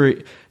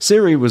Siri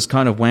was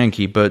kind of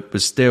wanky, but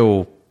was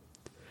still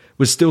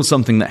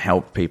something that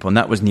helped people, and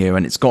that was new,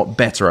 and it's got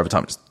better over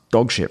time. It's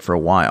dog shit for a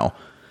while.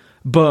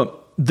 But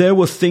there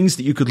were things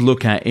that you could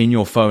look at in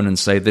your phone and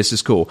say, this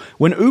is cool.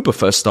 When Uber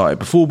first started,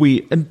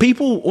 and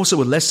people also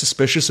were less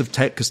suspicious of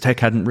tech because tech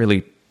hadn't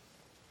really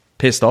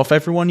pissed off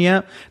everyone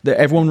yet.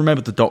 Everyone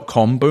remembered the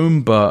 .com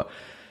boom, but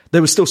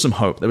there was still some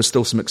hope. There was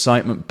still some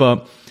excitement.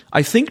 But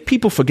I think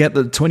people forget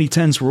that the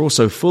 2010s were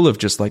also full of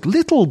just like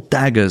little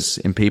daggers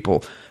in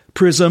people.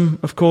 Prism,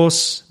 of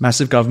course,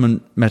 massive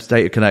government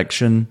metadata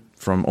collection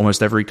from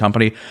almost every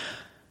company.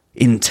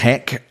 In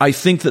tech, I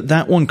think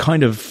that one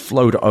kind of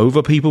flowed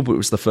over people, but it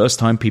was the first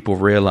time people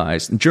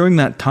realized. And during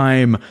that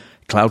time,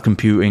 cloud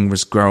computing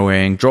was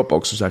growing.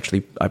 Dropbox was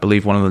actually, I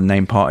believe, one of the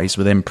named parties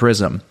within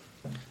Prism,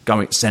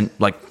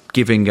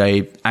 giving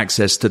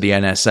access to the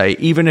NSA,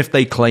 even if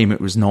they claim it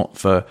was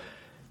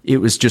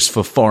just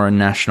for foreign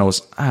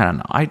nationals. I don't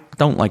know. I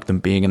don't like them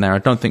being in there. I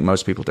don't think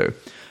most people do.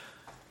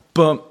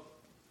 But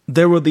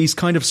there were these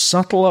kind of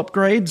subtle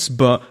upgrades,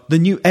 but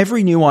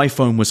every new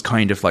iPhone was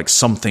kind of like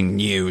something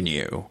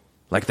new.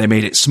 Like they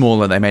made it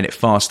smaller, they made it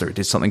faster, it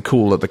did something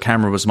cooler, the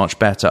camera was much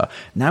better.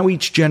 Now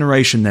each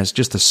generation there's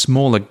just a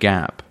smaller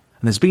gap.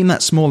 And there's been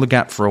that smaller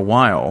gap for a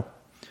while.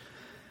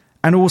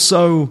 And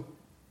also,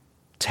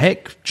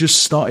 tech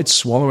just started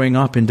swallowing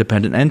up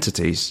independent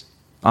entities.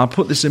 I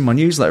put this in my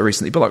newsletter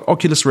recently, but like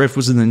Oculus Rift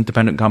was an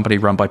independent company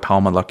run by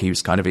Palmer Luckey,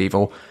 who's kind of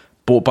evil,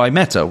 bought by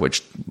Meta,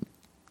 which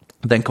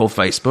then called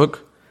Facebook.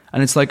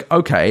 And it's like,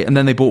 okay, and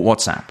then they bought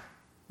WhatsApp.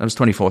 That was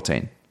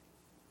 2014.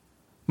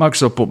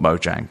 Microsoft bought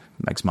Mojang,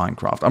 makes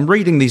Minecraft. I'm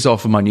reading these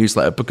off of my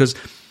newsletter because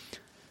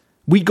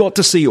we got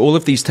to see all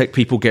of these tech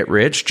people get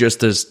rich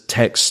just as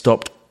tech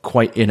stopped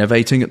quite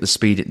innovating at the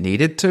speed it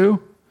needed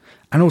to.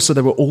 And also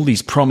there were all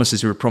these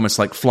promises who were promised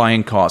like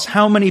flying cars.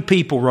 How many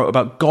people wrote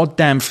about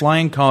goddamn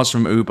flying cars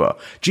from Uber?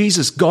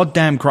 Jesus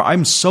goddamn Christ.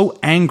 I'm so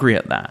angry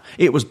at that.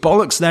 It was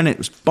bollocks then, it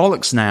was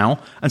bollocks now.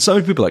 And so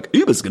many people are like,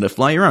 Uber's going to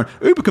fly you around.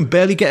 Uber can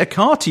barely get a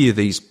car to you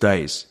these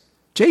days.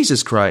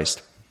 Jesus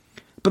Christ.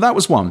 But that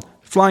was one.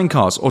 Flying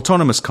cars,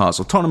 autonomous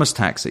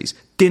taxis.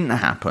 Didn't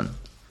happen.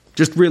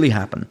 Just really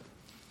happen.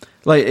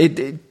 Like,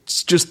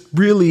 it's just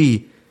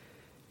really...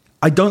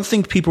 I don't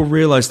think people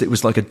realized it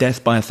was like a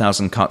death by a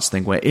thousand cuts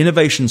thing where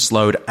innovation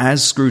slowed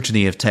as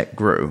scrutiny of tech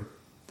grew.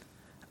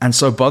 And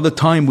so by the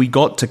time we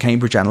got to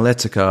Cambridge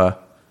Analytica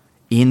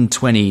in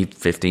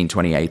 2015,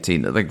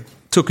 2018, it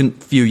took a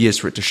few years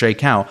for it to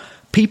shake out,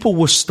 people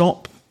were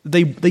stopped.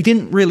 They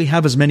didn't really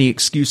have as many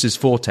excuses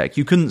for tech.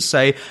 You couldn't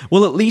say,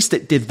 well, at least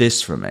it did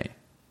this for me.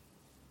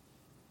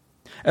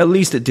 At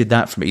least it did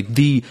that for me.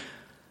 The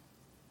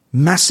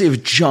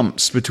massive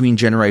jumps between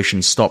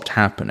generations stopped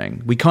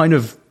happening. We kind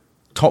of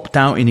topped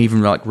out in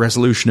even like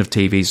resolution of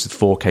TVs with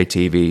 4K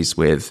TVs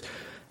with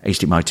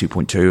HDMI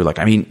 2.2. Like,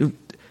 I mean,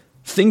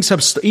 things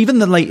have even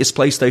the latest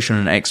PlayStation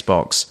and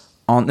Xbox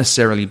aren't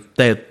necessarily,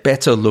 they're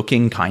better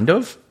looking, kind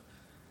of.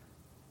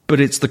 But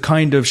it's the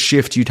kind of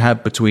shift you'd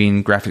have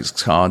between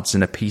graphics cards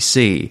and a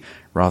PC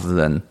rather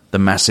than the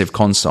massive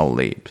console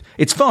leap.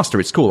 It's faster,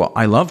 it's cool,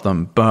 I love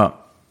them, but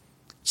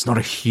it's not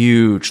a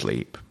huge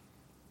leap.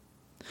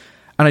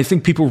 And I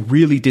think people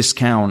really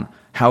discount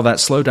how that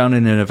slowdown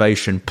in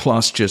innovation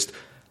plus just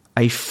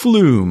a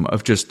flume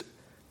of just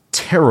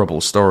terrible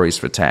stories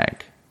for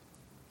tech.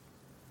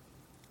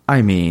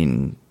 I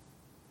mean,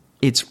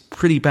 it's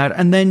pretty bad.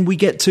 And then we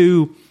got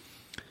to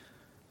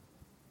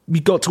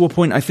a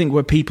point, I think,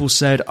 where people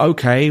said,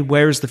 okay,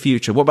 where is the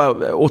future? What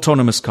about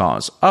autonomous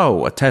cars?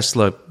 Oh, a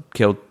Tesla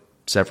killed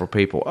several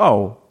people.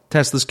 Oh,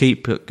 Teslas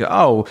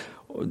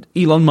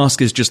Elon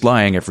Musk is just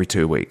lying every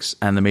 2 weeks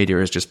and the media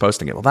is just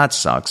posting it. Well, that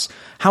sucks.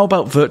 How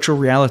about virtual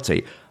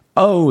reality?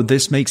 Oh,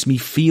 this makes me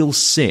feel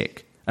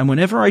sick. And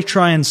whenever I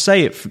try and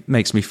say it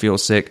makes me feel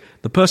sick,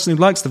 the person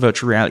who likes the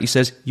virtual reality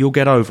says, you'll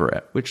get over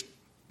it. Which,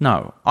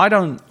 no, I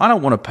don't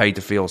want to pay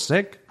to feel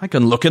sick. I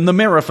can look in the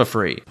mirror for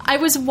free. I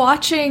was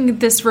watching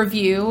this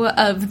review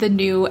of the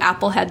new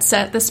Apple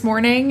headset this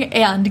morning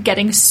and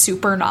getting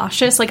super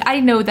nauseous. Like,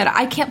 I know that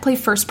I can't play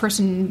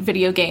first-person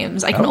video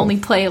games. I can only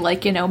play,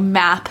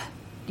 map,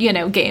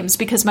 games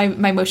because my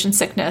motion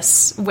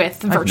sickness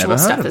with virtual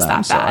stuff is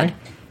that bad.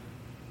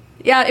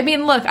 Yeah, I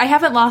mean, look, I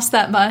haven't lost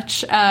that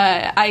much.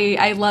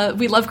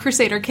 We love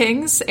Crusader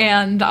Kings,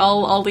 and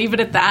I'll leave it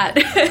at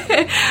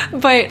that.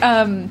 But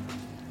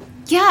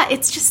yeah,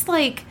 it's just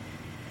like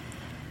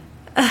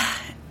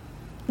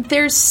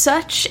there's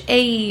such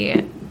a,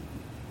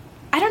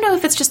 I don't know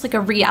if it's just like a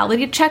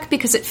reality check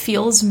because it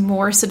feels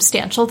more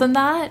substantial than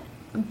that,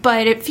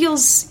 but it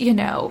feels,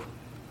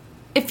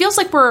 it feels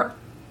like we're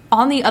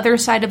on the other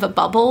side of a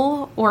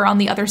bubble or on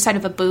the other side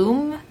of a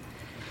boom.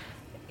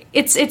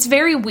 It's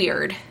very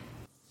weird.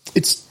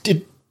 It's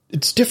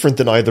different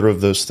than either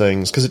of those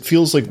things because it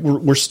feels like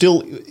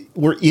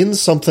we're in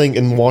something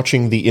and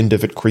watching the end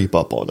of it creep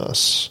up on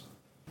us.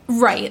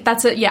 Right,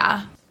 that's it,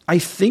 yeah. I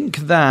think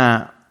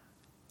that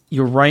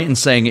you're right in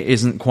saying it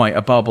isn't quite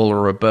a bubble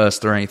or a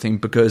burst or anything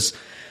because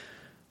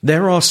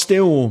there are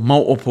still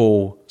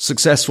multiple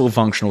successful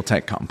functional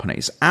tech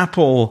companies.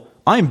 Apple,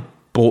 I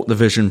bought the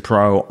Vision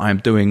Pro. I'm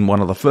doing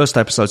one of the first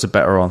episodes of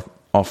Better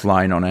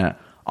Offline on it.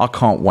 I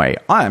can't wait.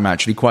 I am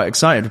actually quite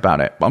excited about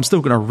it, but I'm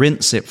still going to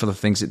rinse it for the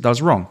things it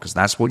does wrong because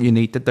that's what you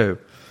need to do.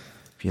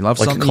 If you love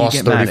something, it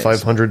costs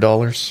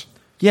 $3,500.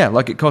 Yeah,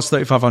 like it costs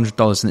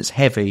 $3,500 and it's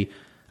heavy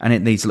and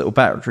it needs a little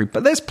battery.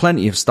 But there's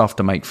plenty of stuff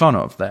to make fun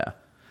of there.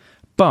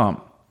 But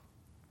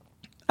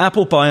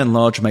Apple, by and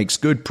large, makes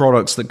good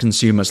products that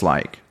consumers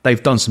like.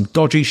 They've done some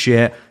dodgy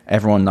shit.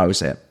 Everyone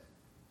knows it.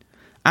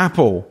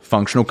 Apple,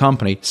 functional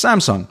company.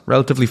 Samsung,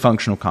 relatively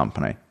functional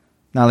company.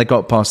 Now they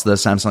got past the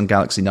Samsung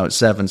Galaxy Note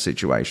 7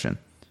 situation.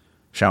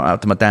 Shout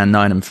out to my Dan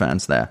Nynham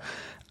fans there.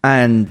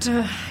 And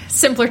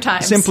simpler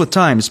times. Simpler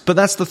times. But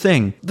that's the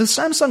thing. The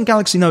Samsung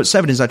Galaxy Note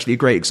 7 is actually a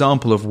great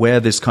example of where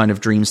this kind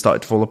of dream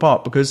started to fall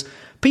apart because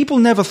people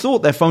never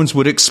thought their phones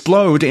would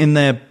explode in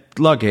their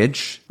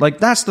luggage. Like,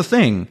 that's the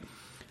thing.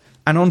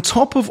 And on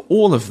top of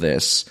all of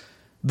this,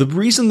 the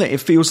reason that it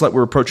feels like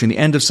we're approaching the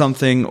end of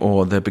something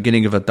or the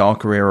beginning of a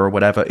darker era or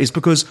whatever is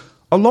because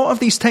a lot of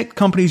these tech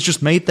companies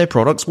just made their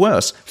products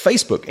worse.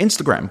 Facebook,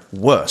 Instagram,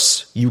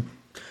 worse.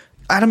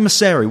 Adam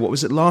Mosseri, what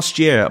was it, last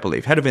year, I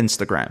believe, head of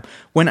Instagram,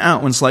 went out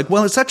and was like,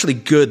 well, it's actually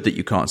good that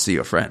you can't see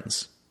your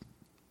friends.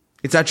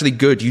 It's actually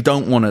good. You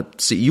don't want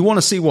to see. You want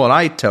to see what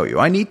I tell you.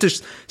 I need to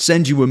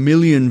send you 1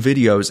 million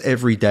videos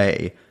every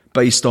day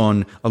based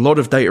on a lot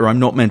of data I'm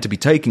not meant to be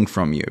taking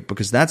from you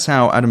because that's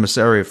how Adam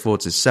Mosseri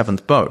affords his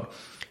seventh boat.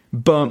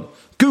 But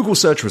Google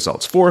search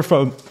results,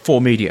 404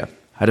 Media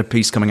had a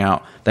piece coming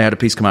out. They had a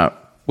piece come out a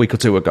week or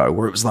two ago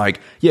where it was like,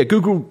 yeah,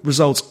 Google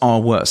results are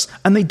worse.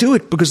 And they do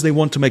it because they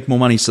want to make more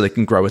money so they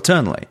can grow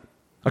eternally.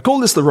 I call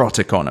this the rot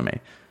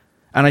economy.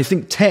 And I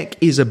think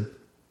tech is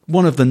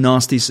one of the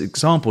nastiest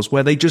examples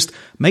where they just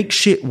make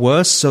shit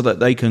worse so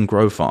that they can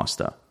grow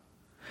faster.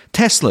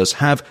 Teslas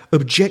have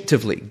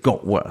objectively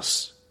got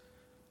worse.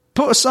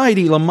 Put aside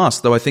Elon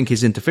Musk, though I think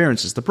his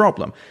interference is the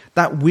problem.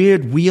 That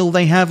weird wheel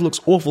they have looks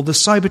awful. The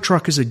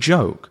Cybertruck is a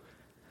joke.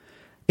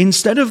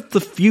 Instead of the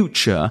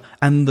future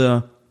and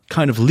the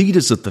kind of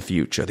leaders of the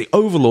future, the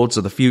overlords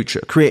of the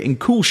future, creating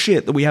cool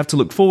shit that we have to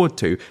look forward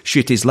to,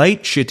 shit is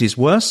late, shit is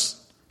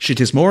worse,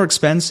 shit is more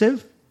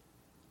expensive.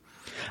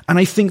 And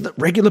I think that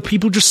regular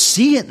people just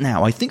see it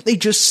now. I think they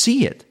just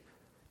see it.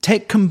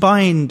 Tech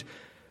combined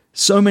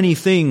so many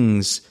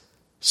things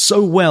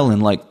so well in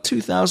like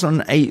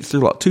 2008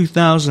 through like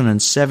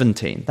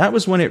 2017. That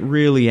was when it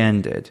really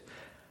ended.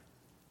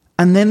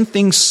 And then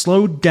things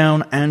slowed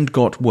down and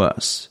got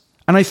worse.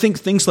 And I think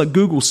things like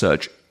Google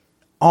search,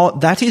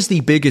 that is the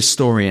biggest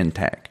story in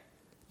tech.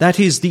 That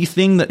is the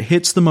thing that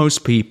hits the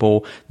most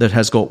people that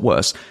has got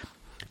worse.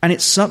 And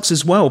it sucks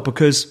as well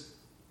because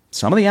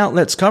some of the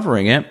outlets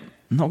covering it,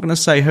 I'm not going to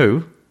say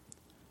who,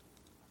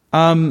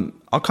 are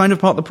kind of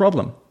part of the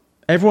problem.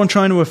 Everyone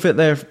trying to fit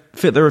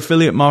their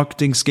affiliate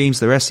marketing schemes,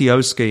 their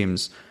SEO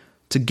schemes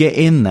to get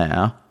in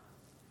there,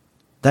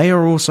 they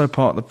are also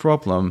part of the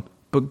problem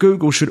but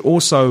Google should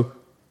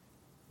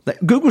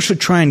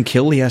try and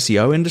kill the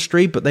SEO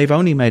industry, but they've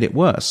only made it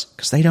worse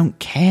because they don't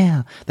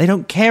care. They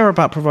don't care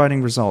about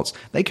providing results.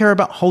 They care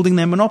about holding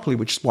their monopoly,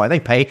 which is why they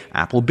pay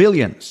Apple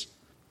billions.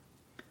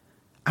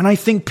 And I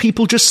think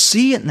people just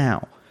see it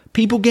now.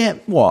 People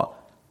get what?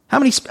 How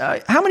many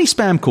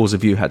spam calls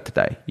have you had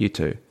today, you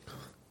two?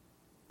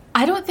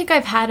 I don't think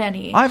I've had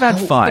any. I've had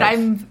 5.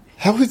 But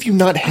How have you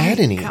not had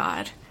any?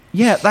 God.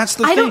 Yeah, that's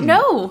the thing. I don't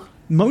know.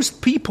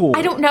 Most people...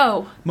 I don't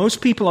know.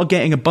 Most people are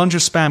getting a bunch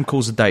of spam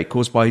calls a day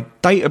caused by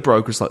data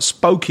brokers like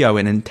Spokeo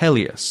and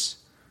Intellius,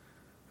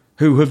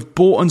 who have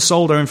bought and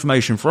sold our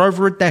information for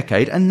over a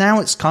decade, and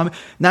now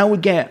now we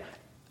get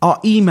our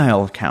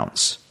email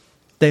accounts.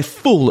 They're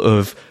full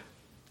of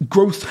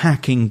growth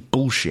hacking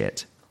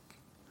bullshit.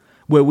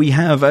 Where we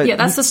have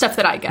that's the stuff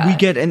that I get. We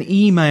get an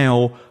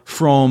email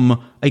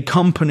from a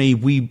company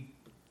we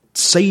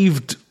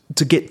saved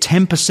to get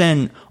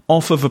 10%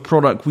 off of a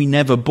product we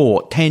never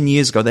bought 10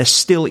 years ago. They're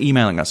still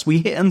emailing us. We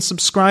hit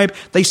unsubscribe.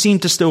 They seem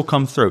to still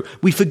come through.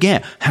 We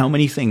forget how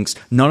many things.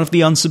 None of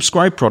the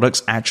unsubscribed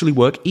products actually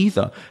work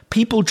either.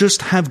 People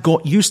just have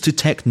got used to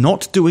tech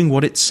not doing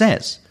what it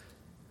says.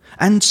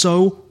 And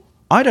so,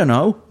 I don't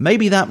know,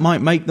 maybe that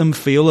might make them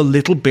feel a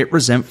little bit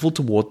resentful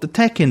toward the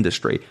tech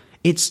industry.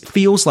 It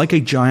feels like a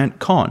giant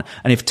con.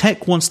 And if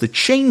tech wants to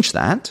change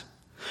that,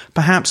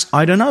 perhaps,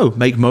 I don't know,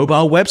 make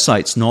mobile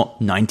websites not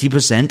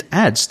 90%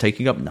 ads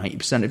taking up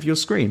 90% of your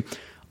screen.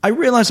 I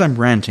realize I'm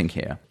ranting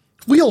here.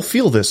 We all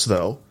feel this,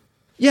 though.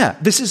 Yeah,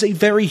 this is a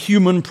very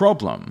human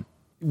problem.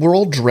 We're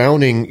all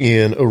drowning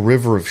in a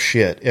river of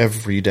shit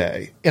every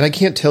day. And I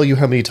can't tell you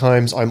how many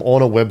times I'm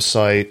on a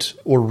website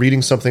or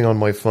reading something on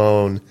my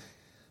phone,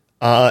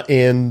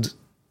 and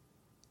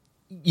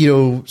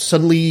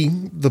suddenly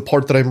the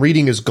part that I'm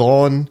reading is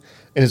gone,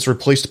 and it's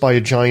replaced by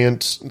a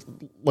giant,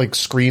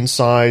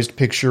 screen-sized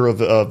picture of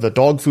the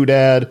dog food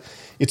ad.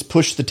 It's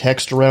pushed the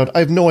text around. I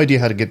have no idea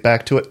how to get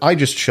back to it. I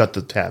just shut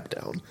the tab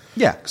down.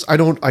 Yeah. 'Cause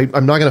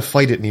I'm not going to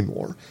fight it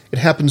anymore. It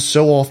happens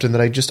so often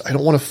that I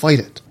don't want to fight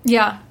it.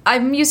 Yeah.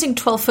 I'm using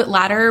 12-foot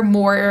ladder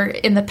more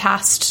in the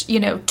past,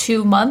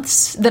 2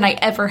 months than I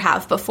ever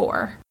have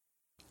before.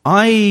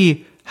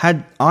 I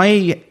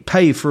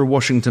pay for a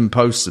Washington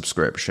Post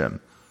subscription,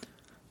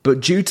 but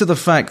due to the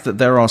fact that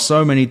there are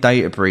so many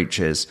data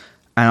breaches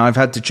and I've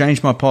had to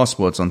change my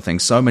passwords on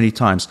things so many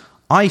times,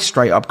 I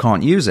straight up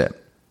can't use it.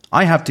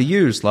 I have to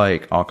use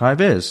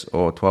ArchiveIs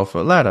or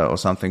 12-foot ladder or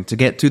something to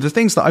get to the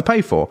things that I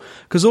pay for,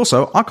 because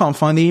also I can't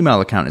find the email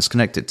account it's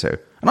connected to.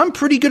 And I'm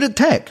pretty good at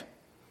tech.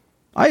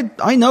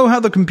 I know how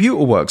the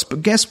computer works,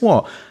 but guess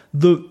what?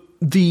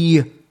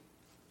 The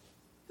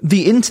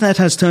internet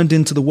has turned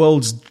into the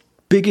world's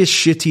biggest,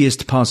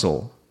 shittiest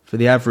puzzle for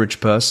the average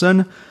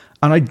person,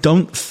 and I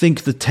don't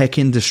think the tech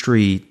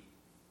industry,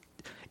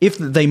 if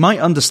they might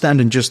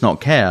understand and just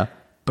not care,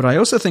 but I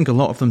also think a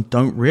lot of them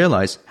don't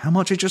realize how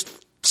much it just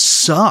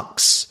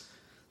sucks.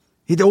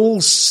 It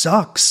all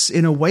sucks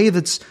in a way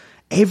that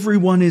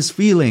everyone is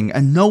feeling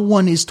and no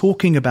one is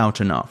talking about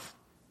enough.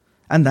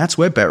 And that's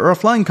where Better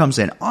Offline comes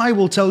in. I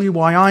will tell you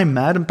why I'm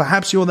mad, and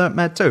perhaps you're that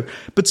mad too.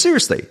 But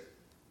seriously,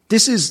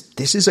 this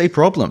is a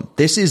problem.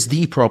 This is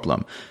the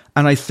problem.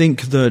 And I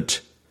think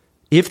that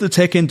if the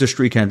tech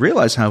industry can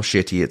realize how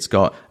shitty it's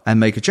got and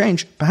make a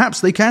change,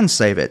 perhaps they can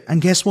save it. And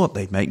guess what?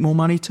 They'd make more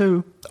money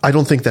too. I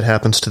don't think that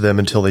happens to them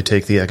until they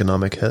take the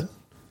economic hit.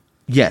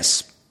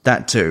 Yes,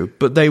 that too.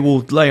 But they will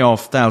lay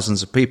off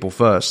thousands of people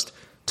first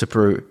to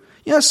prove.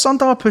 Yeah,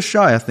 Sundar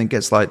Pichai, I think,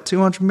 gets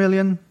 200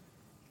 million,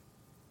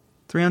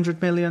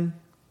 300 million.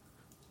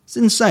 It's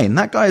insane.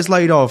 That guy has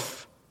laid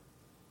off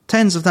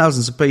tens of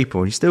thousands of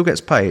people. He still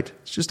gets paid.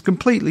 It's just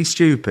completely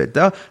stupid.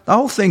 The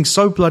whole thing's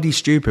so bloody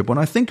stupid. When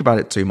I think about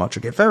it too much,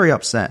 I get very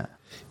upset.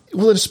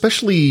 Well,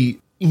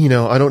 especially,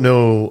 I don't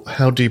know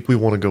how deep we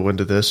want to go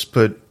into this,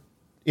 but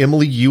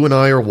Emily, you and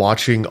I are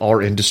watching our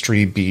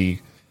industry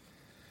be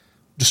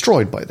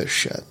destroyed by this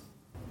shit,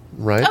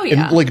 right? Oh,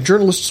 yeah. And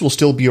journalists will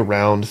still be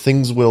around.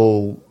 Things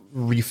will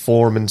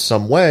reform in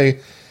some way.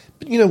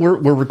 But,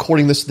 we're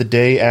recording this the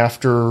day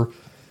after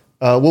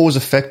what was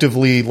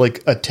effectively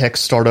a tech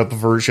startup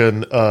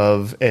version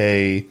of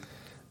a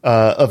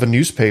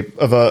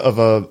newspaper, of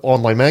a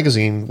online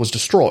magazine was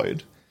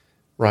destroyed,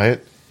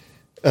 right?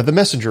 The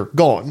Messenger,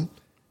 gone.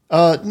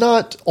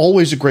 Not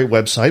always a great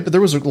website, but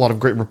there was a lot of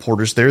great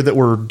reporters there that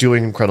were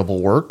doing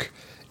incredible work,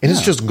 and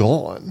it's just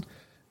gone.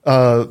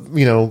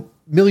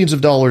 Millions of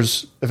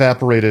dollars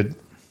evaporated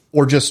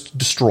or just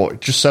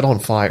destroyed, just set on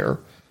fire.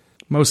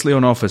 Mostly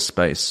on Office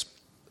Space.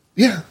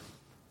 Yeah.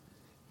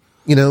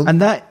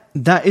 And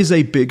that is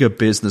a bigger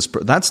business.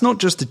 That's not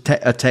just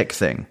a tech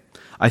thing.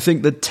 I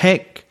think the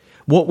tech,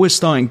 what we're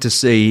starting to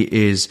see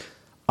is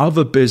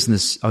other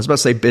business, I was about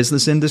to say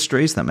business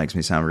industries. That makes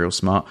me sound real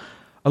smart.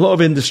 A lot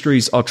of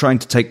industries are trying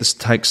to take this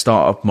tech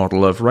startup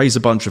model of raise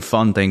a bunch of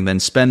funding, then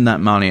spend that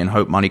money and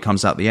hope money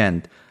comes out the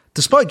end.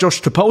 Despite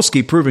Josh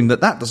Topolsky proving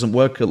that doesn't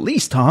work at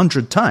least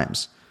 100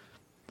 times.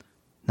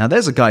 Now,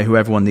 there's a guy who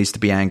everyone needs to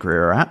be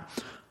angrier at,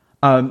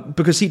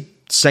 because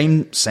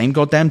same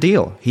goddamn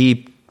deal.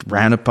 He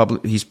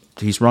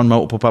he's run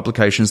multiple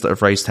publications that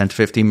have raised $10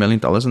 to $15 million,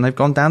 and they've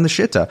gone down the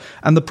shitter.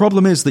 And the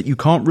problem is that you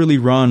can't really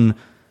run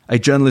a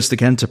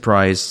journalistic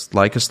enterprise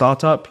like a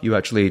startup.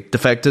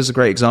 Defector's a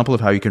great example of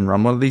how you can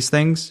run one of these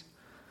things.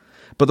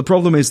 But the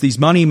problem is these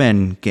money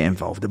men get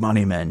involved. The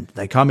money men,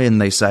 they come in,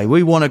 they say,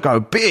 we want to go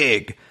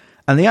big.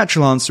 And the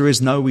actual answer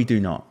is, no, we do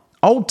not.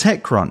 Old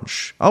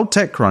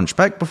TechCrunch,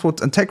 back before,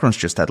 and TechCrunch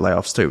just had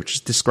layoffs too, which is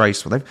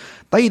disgraceful.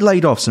 They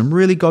laid off some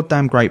really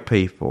goddamn great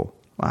people.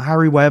 Like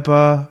Harry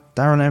Weber,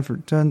 Darren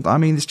Everton. I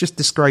mean, it's just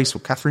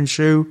disgraceful. Catherine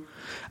Shu.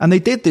 And they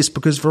did this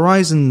because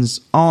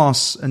Verizon's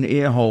arse and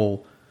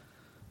earhole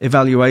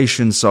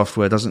evaluation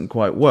software doesn't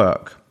quite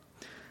work.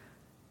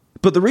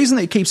 But the reason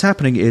that it keeps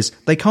happening is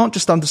they can't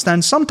just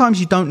understand sometimes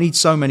you don't need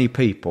so many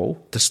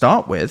people to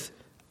start with,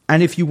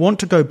 and if you want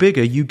to go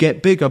bigger, you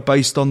get bigger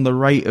based on the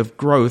rate of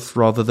growth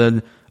rather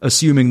than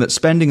assuming that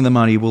spending the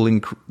money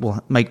will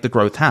make the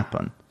growth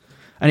happen.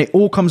 And it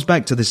all comes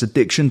back to this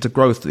addiction to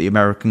growth that the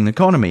American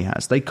economy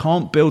has. They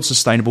can't build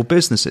sustainable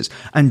businesses.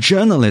 And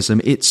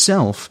journalism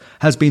itself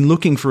has been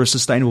looking for a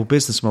sustainable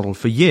business model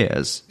for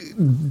years.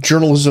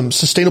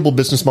 Sustainable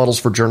business models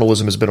for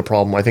journalism has been a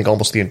problem, I think,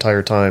 almost the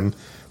entire time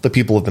the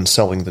people have been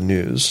selling the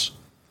news.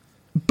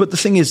 But the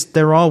thing is,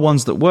 there are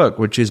ones that work,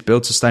 which is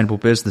build sustainable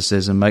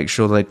businesses and make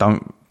sure they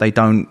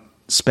don't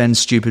spend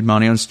stupid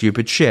money on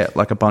stupid shit,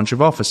 like a bunch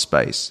of office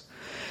space.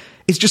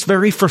 It's just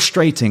very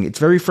frustrating. It's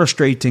very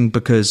frustrating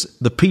because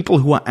the people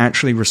who are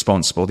actually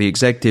responsible, the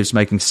executives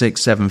making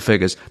 6-7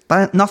 figures,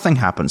 nothing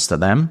happens to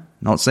them.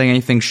 Not saying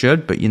anything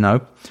should, but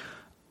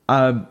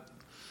nothing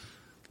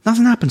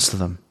happens to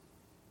them.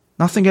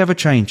 Nothing ever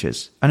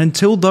changes. And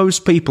until those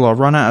people are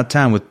run out of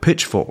town with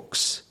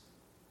pitchforks,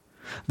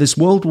 this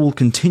world will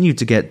continue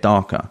to get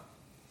darker.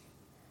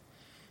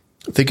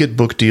 They get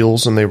book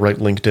deals and they write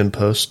LinkedIn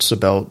posts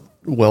about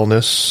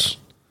wellness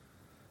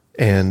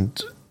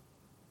and...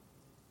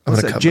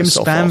 Jim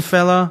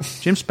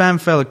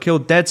Spamfella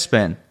killed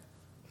Deadspin.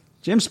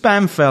 Jim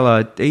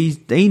Spamfella,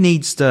 he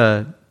needs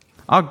to...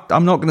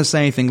 I'm not going to say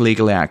anything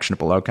legally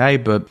actionable, okay?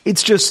 But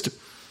it's just...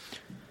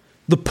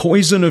 The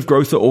poison of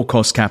growth at all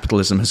costs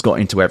capitalism has got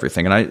into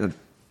everything. And I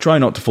try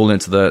not to fall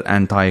into the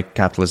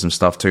anti-capitalism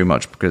stuff too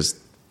much because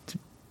it's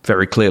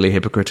very clearly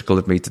hypocritical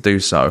of me to do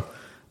so.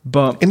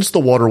 But... And it's the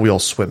water we all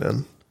swim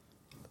in.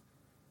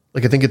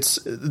 Like, I think it's...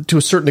 To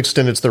a certain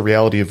extent, it's the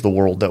reality of the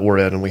world that we're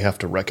in and we have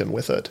to reckon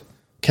with it.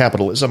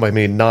 Capitalism, I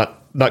mean, not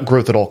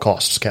growth at all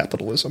costs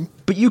capitalism.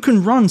 But you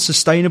can run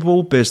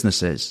sustainable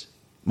businesses.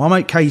 My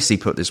mate Casey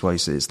put this way,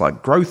 says,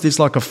 like, growth is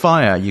like a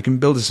fire. You can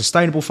build a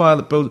sustainable fire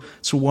that builds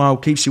for a while,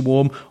 keeps you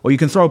warm, or you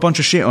can throw a bunch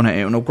of shit on it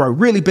and it'll grow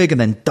really big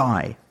and then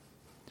die.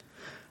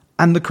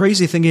 And the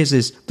crazy thing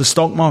is the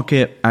stock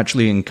market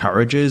actually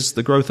encourages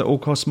the growth at all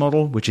costs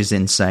model, which is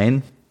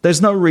insane.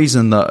 There's no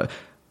reason that a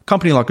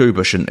company like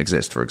Uber shouldn't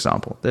exist, for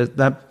example.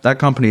 That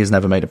company has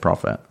never made a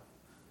profit.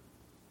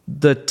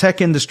 The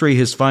tech industry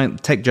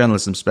tech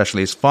journalism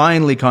especially, has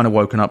finally kind of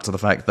woken up to the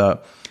fact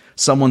that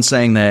someone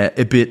saying they're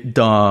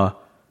EBITDA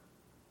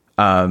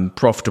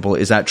profitable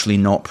is actually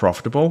not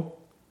profitable.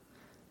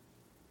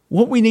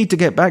 What we need to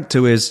get back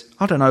to is,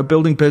 I don't know,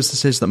 building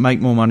businesses that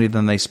make more money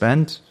than they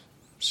spend.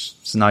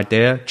 It's an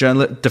idea.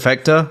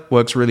 Defector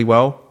works really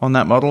well on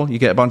that model. You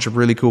get a bunch of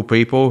really cool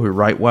people who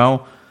write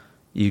well.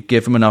 You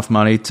give them enough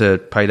money to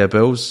pay their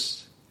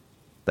bills.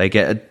 They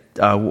get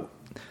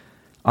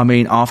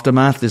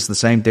Aftermath is the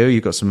same deal.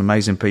 You've got some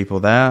amazing people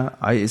there.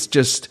 It's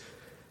just,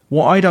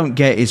 what I don't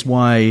get is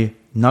why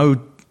you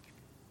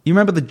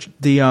remember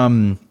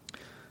the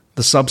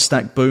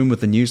Substack boom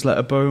with the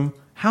newsletter boom?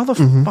 How the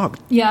fuck,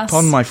 yes.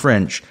 Pardon my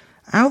French,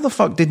 how the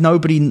fuck did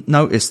nobody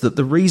notice that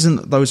the reason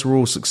that those were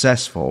all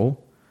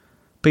successful,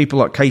 people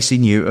like Casey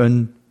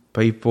Newton,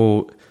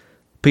 people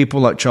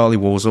like Charlie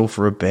Warzel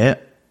for a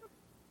bit,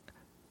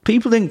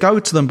 people didn't go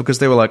to them because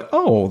they were like,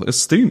 oh,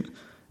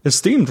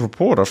 esteemed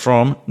reporter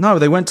from... No,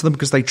 they went to them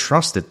because they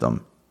trusted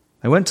them.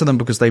 They went to them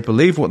because they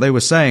believed what they were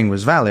saying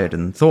was valid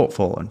and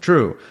thoughtful and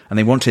true, and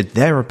they wanted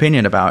their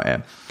opinion about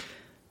it,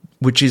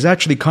 which is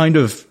actually kind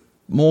of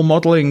more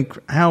modeling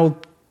how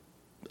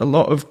a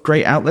lot of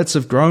great outlets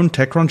have grown.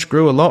 TechCrunch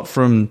grew a lot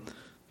from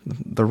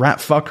the rat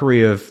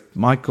fuckery of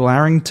Michael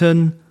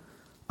Arrington.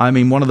 I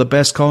mean, one of the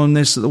best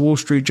columnists at the Wall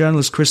Street Journal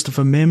is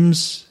Christopher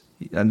Mims,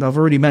 and I've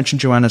already mentioned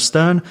Joanna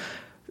Stern,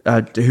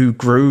 who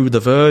grew The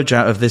Verge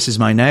out of This Is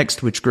My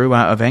Next, which grew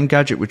out of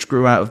Engadget, which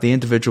grew out of the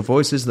individual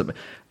voices.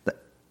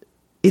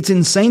 It's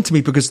insane to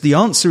me because the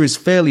answer is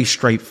fairly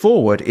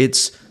straightforward.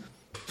 It's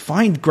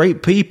find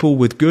great people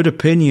with good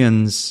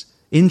opinions,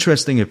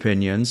 interesting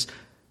opinions,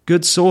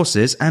 good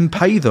sources, and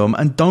pay them,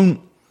 and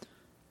don't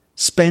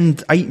spend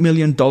 $8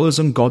 million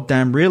on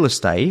goddamn real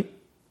estate.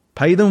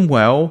 Pay them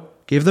well,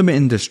 give them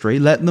industry,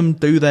 let them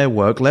do their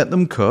work, let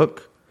them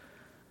cook,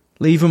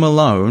 leave them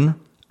alone,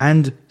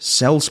 and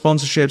sell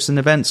sponsorships and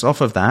events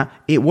off of that.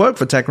 It worked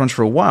for TechCrunch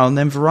for a while, and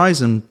then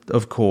Verizon,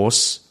 of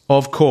course,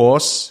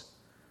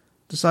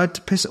 decided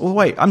to piss it all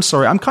away. I'm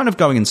sorry, I'm kind of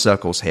going in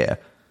circles here.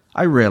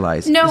 I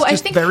realize. No,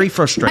 it's just very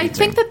frustrating. I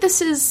think that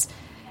this is...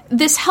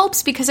 this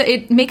helps because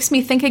it makes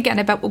me think again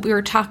about what we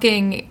were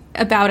talking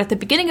about at the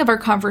beginning of our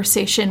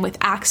conversation with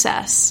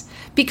access.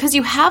 Because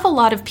you have a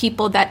lot of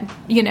people that,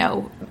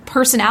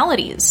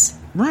 personalities,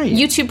 right?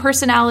 YouTube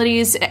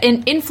personalities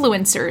and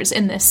influencers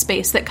in this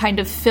space that kind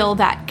of fill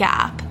that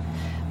gap,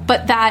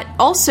 but that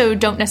also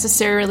don't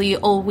necessarily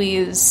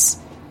always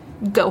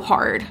go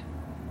hard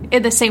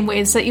in the same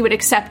ways that you would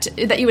expect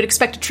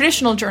a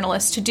traditional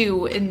journalist to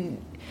do.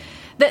 And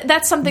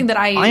that's something that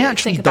I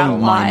actually think about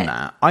don't a lot. mind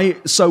that.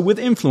 So with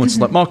influencers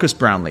like Marcus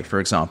Brownlee, for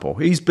example,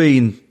 he's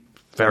been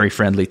very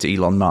friendly to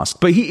Elon Musk,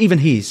 but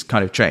he's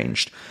kind of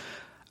changed.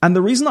 And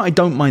the reason that I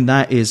don't mind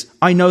that is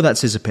I know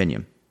that's his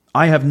opinion.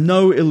 I have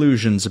no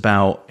illusions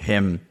about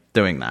him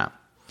doing that.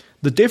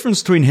 The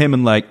difference between him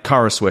and like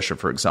Kara Swisher,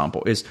 for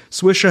example, is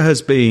Swisher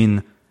has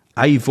been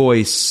a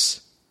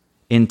voice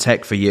in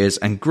tech for years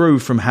and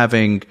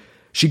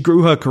she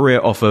grew her career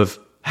off of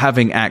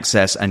having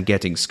access and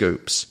getting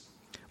scoops.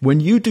 When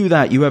you do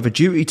that, you have a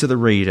duty to the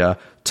reader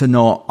to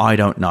not, I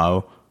don't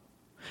know,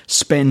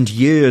 spend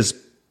years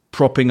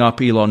propping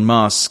up Elon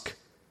Musk,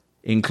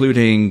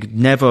 including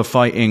never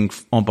fighting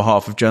on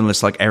behalf of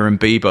journalists like Aaron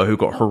Bieber, who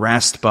got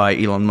harassed by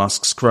Elon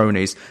Musk's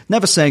cronies,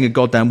 never saying a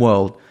goddamn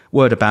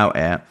word about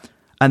it,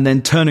 and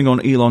then turning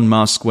on Elon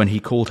Musk when he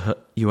called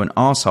you an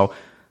arsehole.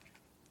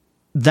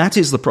 That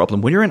is the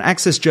problem. When you're an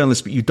access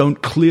journalist, but you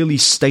don't clearly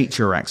state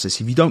your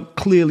access, if you don't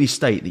clearly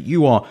state that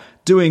you are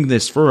doing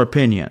this for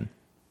opinion,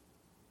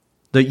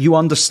 that you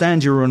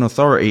understand your own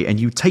authority and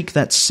you take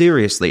that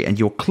seriously and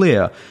you're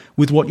clear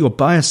with what your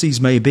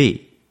biases may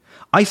be,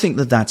 I think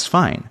that that's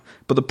fine.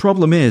 But the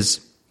problem is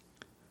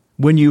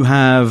when you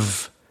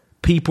have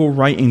people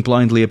writing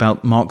blindly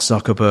about Mark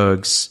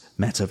Zuckerberg's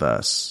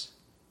metaverse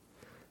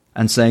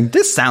and saying,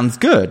 this sounds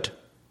good.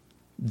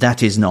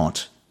 That's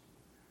not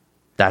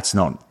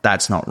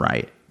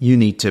right. You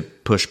need to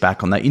push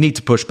back on that. You need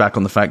to push back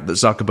on the fact that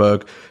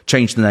Zuckerberg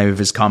changed the name of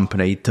his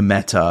company to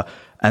Meta.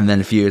 And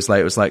then a few years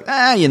later, it was like,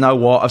 you know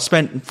what? I've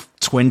spent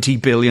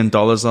 $20 billion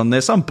on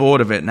this. I'm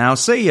bored of it now.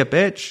 See ya,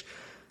 bitch.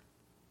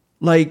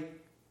 Like,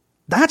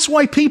 that's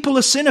why people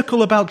are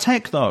cynical about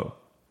tech, though.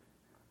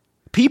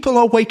 People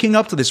are waking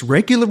up to this.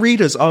 Regular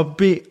readers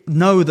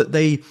know that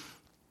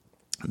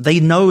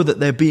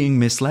they're being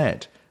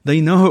misled.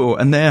 They know,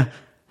 and they're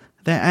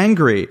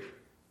angry.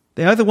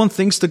 They either want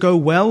things to go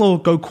well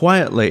or go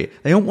quietly.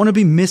 They don't want to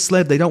be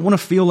misled. They don't want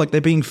to feel like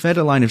they're being fed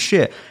a line of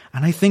shit.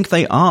 And I think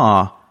they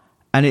are.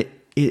 And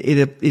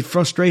it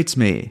frustrates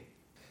me.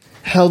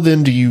 How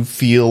then do you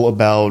feel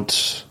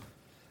about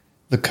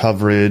the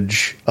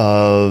coverage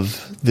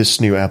of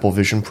this new Apple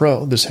Vision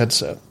Pro, this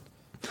headset?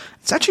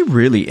 It's actually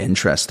really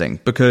interesting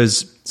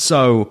because,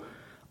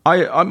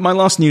 I my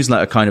last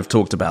newsletter kind of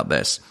talked about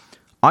this.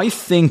 I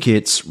think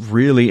it's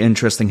really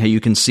interesting how you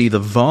can see the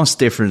vast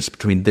difference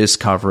between this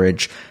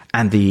coverage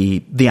and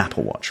the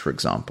Apple Watch, for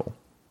example.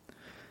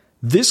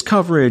 This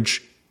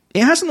coverage,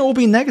 it hasn't all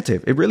been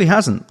negative. It really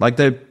hasn't. Like,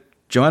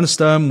 Joanna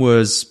Stern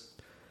was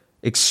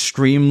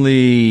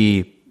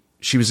extremely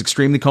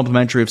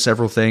complimentary of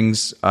several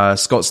things.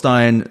 Scott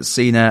Stein,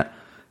 CNET,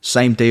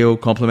 same deal,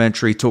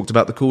 complimentary, talked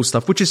about the cool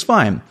stuff, which is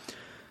fine.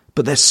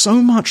 But they're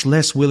so much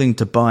less willing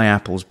to buy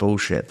Apple's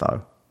bullshit,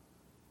 though.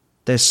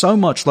 There's so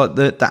much, like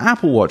the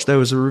Apple Watch, there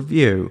was a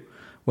review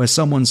where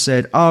someone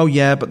said, oh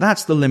yeah, but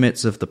that's the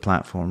limits of the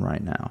platform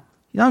right now.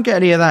 You don't get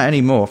any of that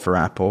anymore for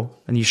Apple,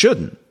 and you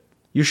shouldn't.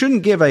 You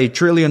shouldn't give a $1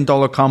 trillion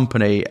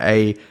company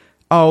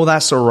oh,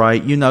 that's all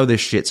right, you know this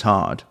shit's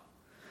hard.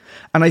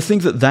 And I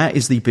think that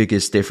is the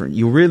biggest difference.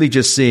 You're really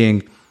just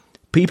seeing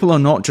people are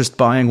not just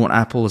buying what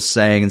Apple is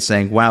saying and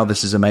saying, wow,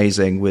 this is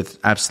amazing, with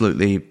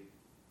absolutely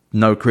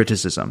no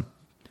criticism.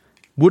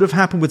 Would have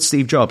happened with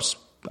Steve Jobs.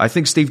 I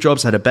think Steve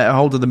Jobs had a better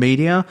hold of the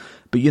media,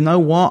 but you know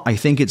what? I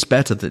think it's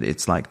better that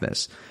it's like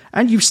this.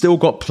 And you've still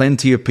got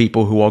plenty of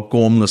people who are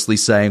gormlessly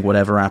saying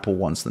whatever Apple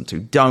wants them to.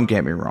 Don't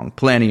get me wrong,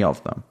 plenty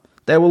of them.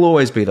 There will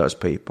always be those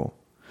people.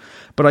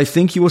 But I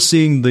think you are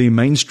seeing the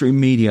mainstream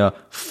media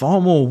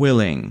far more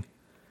willing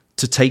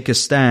to take a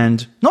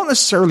stand, not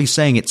necessarily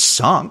saying it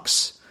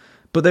sucks,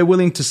 but they're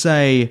willing to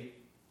say,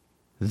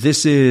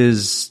 this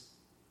has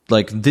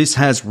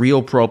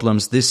real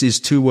problems, this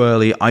is too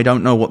early, I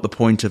don't know what the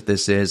point of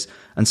this is,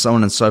 and so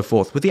on and so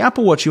forth. With the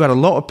Apple Watch, you had a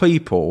lot of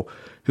people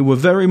who were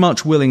very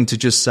much willing to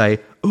just say,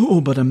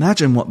 oh, but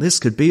imagine what this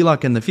could be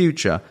like in the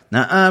future.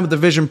 With the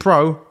Vision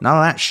Pro, none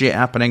of that shit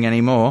happening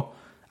anymore.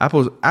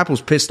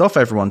 Apple's pissed off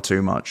everyone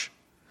too much.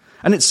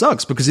 And it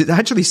sucks, because it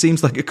actually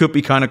seems like it could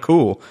be kind of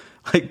cool.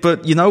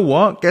 But you know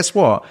what? Guess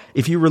what?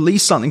 If you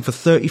release something for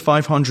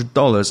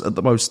 $3,500 at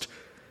the most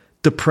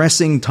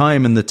depressing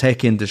time in the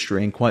tech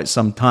industry in quite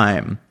some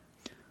time,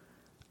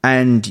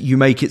 and you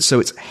make it so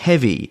it's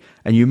heavy,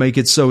 and you make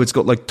it so it's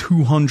got like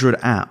 200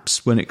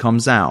 apps when it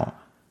comes out,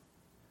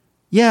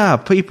 yeah,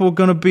 people are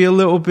going to be a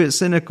little bit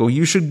cynical.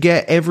 You should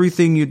get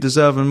everything you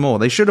deserve and more.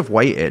 They should have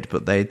waited,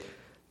 but the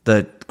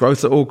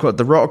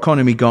rot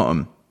economy got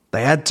them.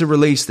 They had to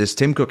release this.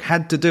 Tim Cook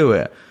had to do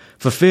it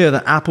for fear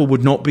that Apple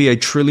would not be a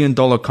 $1 trillion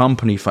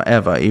company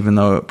forever, even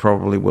though it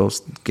probably will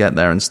get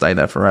there and stay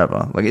there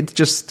forever. Like,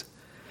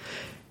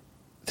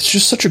 It's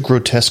just such a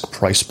grotesque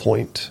price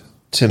point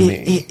to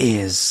me. It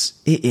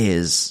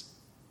is.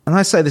 And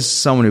I say this as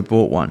someone who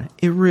bought one.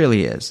 It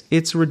really is.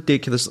 It's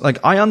ridiculous. Like,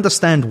 I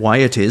understand why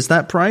it is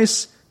that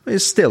price, but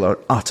it's still an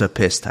utter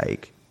piss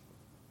take.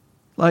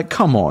 Like,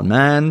 come on,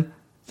 man.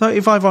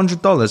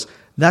 $3,500.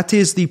 That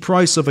is the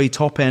price of a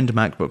top-end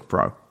MacBook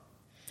Pro.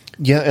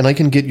 Yeah, and I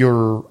can get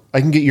your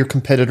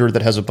competitor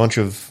that has a bunch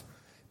of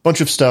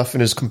stuff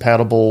and is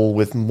compatible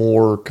with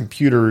more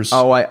computers.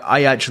 Oh,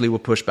 I actually will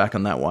push back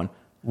on that one.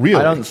 Really?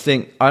 I don't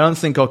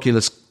think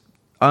Oculus.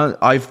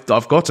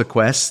 I've got a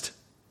Quest.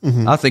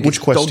 Mm-hmm. I think which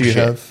it's Quest dog do you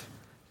shit. have?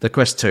 The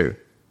Quest 2.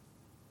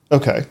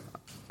 Okay.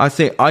 I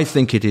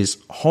think it is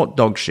hot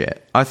dog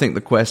shit. I think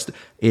the Quest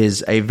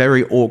is a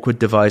very awkward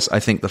device. I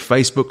think the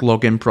Facebook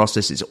login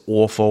process is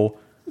awful.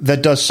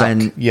 That does suck.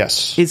 And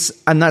yes.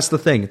 And that's the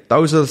thing.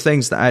 Those are the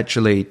things that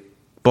actually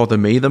bother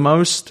me the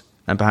most.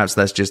 And perhaps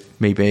that's just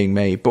me being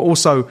me. But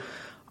also,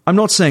 I'm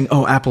not saying,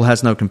 Apple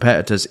has no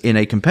competitors in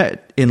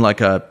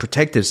like a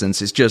protective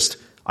sense. It's just,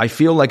 I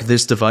feel like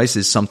this device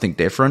is something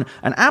different.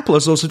 And Apple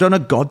has also done a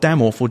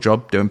goddamn awful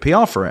job doing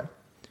PR for it.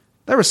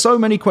 There are so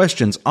many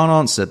questions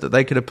unanswered that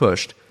they could have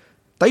pushed.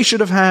 They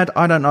should have had,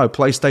 I don't know,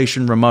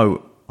 PlayStation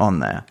Remote on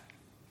there.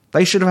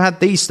 They should have had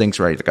these things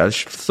ready to go. They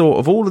should have thought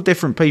of all the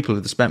different people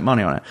who've spent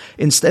money on it.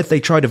 Instead, they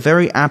tried a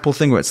very Apple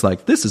thing where it's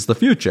like, this is the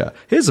future.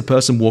 Here's a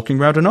person walking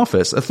around an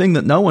office, a thing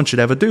that no one should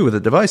ever do with a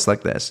device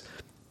like this.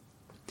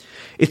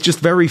 It's just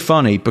very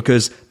funny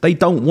because they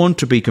don't want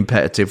to be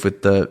competitive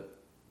with the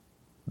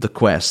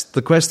Quest.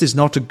 The Quest is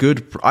not a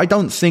good... I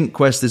don't think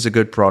Quest is a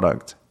good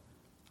product.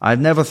 I've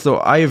never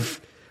thought...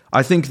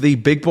 I think the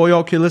big boy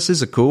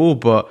Oculuses are cool,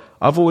 but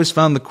I've always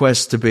found the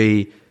Quest to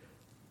be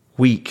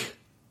weak,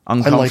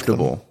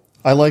 uncomfortable.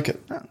 I like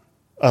it.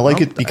 I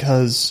like it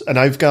because... And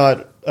I've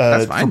got...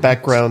 for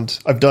background,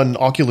 I've done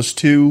Oculus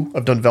 2,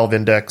 I've done Valve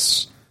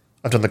Index,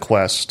 I've done the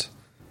Quest.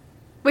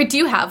 Wait, do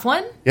you have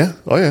one? Yeah.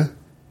 Oh, yeah.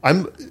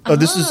 I'm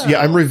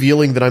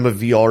revealing that I'm a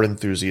VR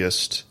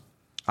enthusiast.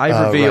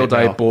 I've revealed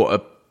right I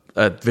bought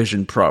a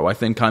Vision Pro. I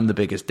think I'm the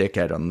biggest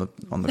dickhead on the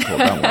court.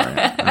 Don't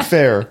worry.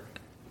 Fair.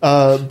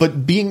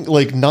 But being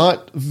like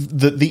not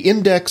the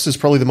Index is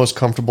probably the most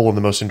comfortable and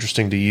the most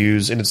interesting to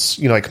use, and it's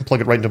I can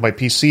plug it right into my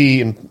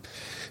PC and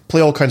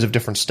play all kinds of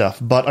different stuff.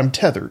 But I'm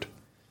tethered,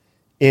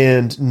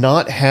 and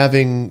not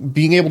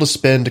being able to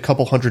spend a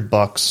couple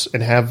 $100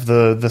 and have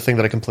the thing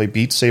that I can play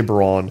Beat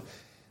Saber on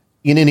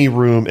in any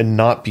room and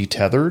not be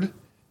tethered.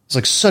 It's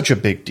like such a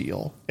big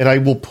deal. And I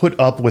will put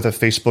up with a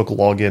Facebook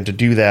login to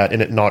do that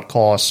and it not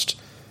cost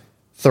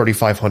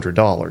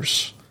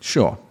 $3,500.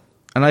 Sure.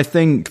 And I just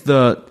think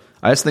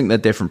they're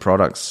different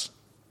products.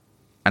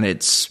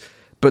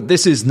 But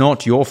this is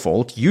not your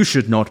fault. You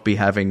shouldn't be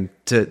having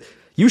to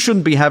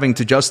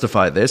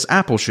justify this.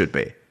 Apple should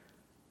be.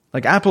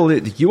 Like Apple,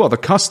 you are the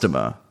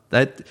customer.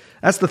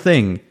 That's the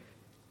thing.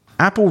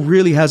 Apple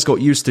really has got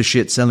used to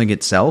shit selling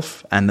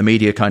itself and the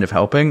media kind of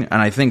helping.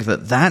 And I think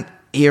that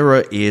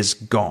era is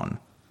gone.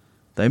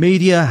 The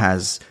media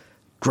has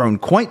grown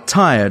quite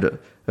tired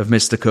of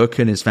Mr. Cook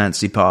and his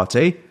fancy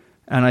party,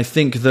 and I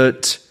think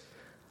that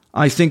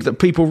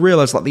people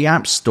realize, like the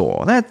App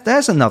Store,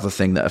 there's another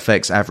thing that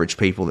affects average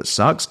people that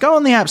sucks. Go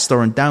on the App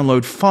Store and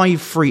download 5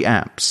 free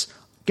apps.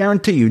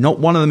 Guarantee you, not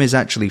one of them is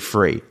actually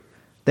free.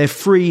 They're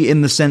free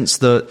in the sense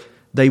that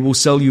they will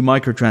sell you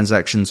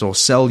microtransactions or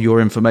sell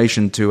your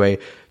information to a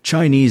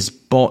Chinese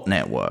bot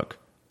network.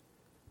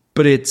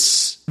 But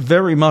it's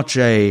very much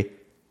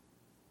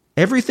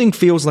everything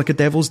feels like a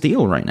devil's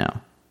deal right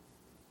now.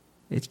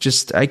 It's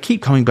just, I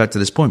keep coming back to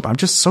this point, but I'm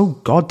just so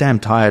goddamn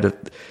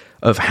tired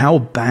of how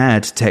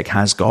bad tech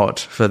has got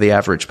for the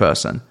average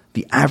person.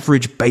 The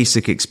average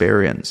basic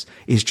experience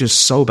is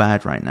just so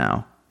bad right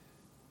now.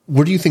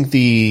 Where do you think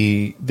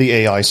the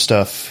AI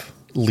stuff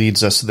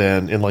leads us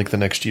then in like the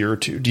next year or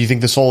two? Do you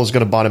think this all is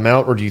going to bottom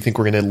out, or do you think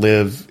we're going to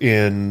live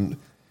in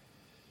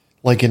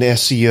like an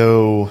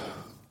SEO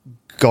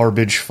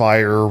garbage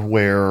fire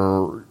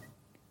where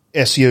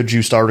SEO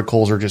juiced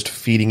articles are just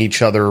feeding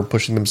each other,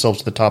 pushing themselves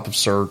to the top of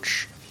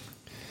search,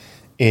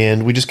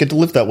 and we just get to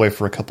live that way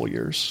for a couple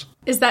years?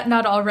 Is that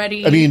not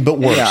already? I mean, but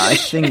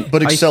worse. Yeah,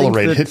 but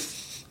accelerated.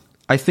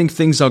 I think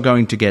things are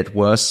going to get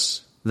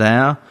worse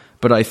there,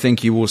 but I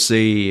think you will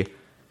see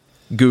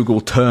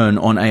Google turn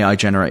on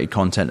AI-generated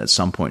content at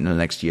some point in the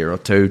next year or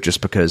two,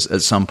 just because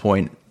at some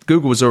point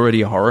Google was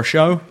already a horror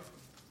show.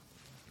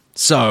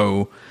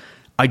 So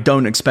I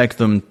don't expect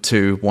them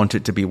to want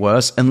it to be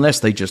worse unless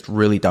they just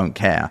really don't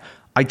care.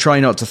 I try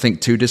not to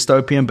think too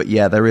dystopian, but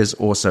yeah, there is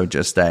also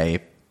just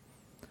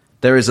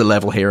there is a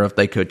level here of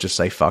they could just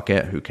say, fuck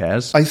it, who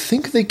cares? I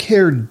think they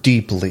care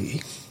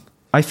deeply.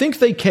 I think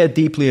they care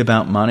deeply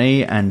about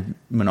money and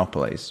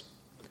monopolies.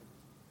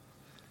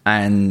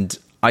 And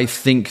I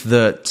think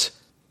that,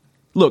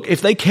 look,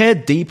 if they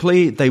cared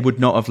deeply, they would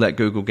not have let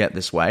Google get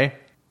this way.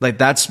 Like,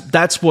 that's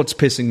what's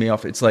pissing me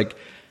off. It's like,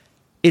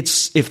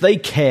 if they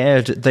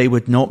cared, they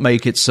would not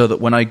make it so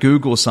that when I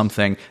Google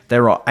something,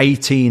 there are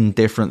 18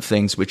 different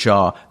things which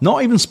are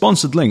not even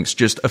sponsored links,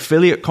 just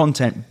affiliate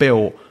content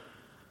built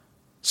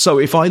So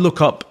if I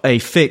look up a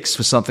fix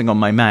for something on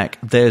my Mac,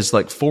 there's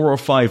like 4 or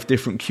 5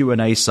 different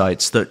Q&A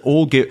sites that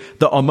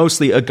are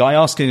mostly a guy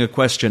asking a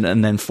question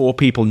and then 4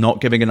 people not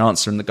giving an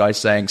answer and the guy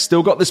saying,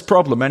 "Still got this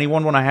problem.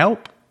 Anyone want to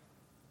help?"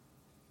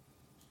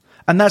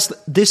 And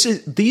this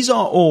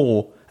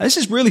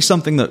is really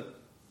something that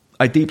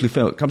I deeply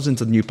feel, it comes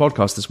into the new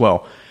podcast as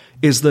well,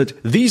 is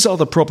that these are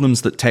the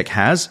problems that tech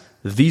has.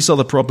 These are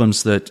the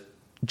problems that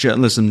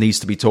journalism needs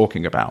to be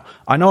talking about.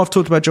 I know I've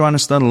talked about Joanna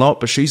Stern a lot,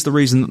 but she's the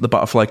reason that the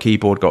butterfly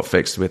keyboard got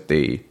fixed with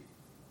the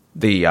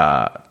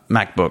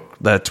MacBook,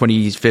 the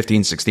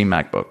 2015-16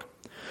 MacBook.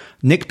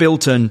 Nick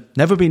Bilton,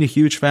 never been a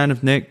huge fan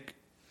of Nick,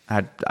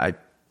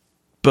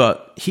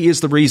 but he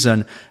is the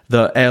reason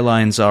that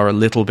airlines are a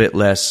little bit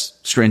less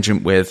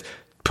stringent with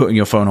putting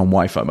your phone on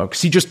Wi-Fi mode,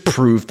 because he just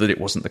proved that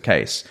it wasn't the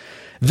case.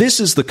 This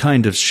is the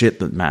kind of shit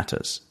that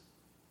matters.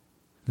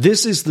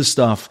 This is the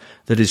stuff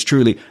that is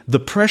truly... The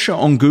pressure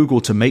on Google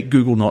to make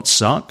Google not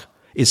suck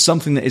is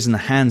something that is in the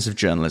hands of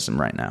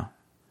journalism right now.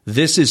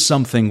 This is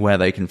something where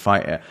they can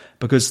fight it.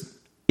 Because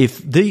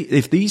if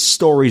these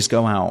stories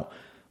go out...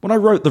 When I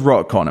wrote The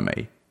Rot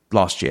Economy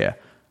last year,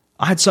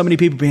 I had so many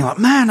people being like,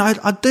 "Man,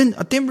 I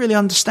didn't really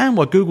understand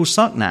why Google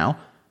sucked now."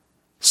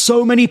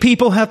 So many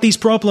people have these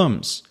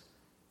problems.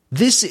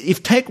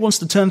 If tech wants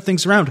to turn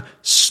things around,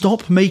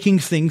 stop making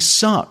things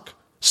suck.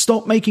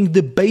 Stop making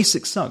the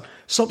basics suck.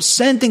 Stop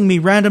sending me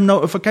random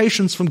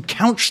notifications from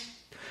Couch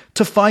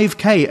to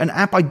 5K, an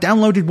app I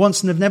downloaded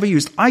once and have never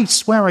used. I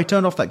swear I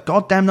turned off that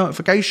goddamn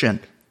notification.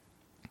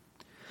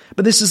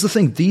 But this is the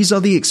thing. These are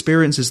the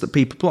experiences that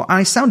people...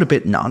 I sound a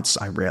bit nuts,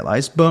 I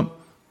realize, but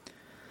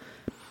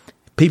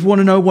people want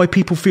to know why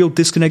people feel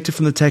disconnected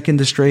from the tech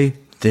industry.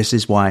 This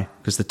is why.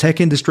 Because the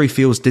tech industry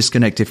feels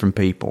disconnected from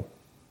people.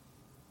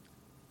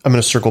 I'm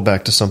going to circle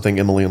back to something,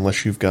 Emily,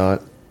 unless you've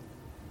got...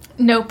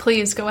 No,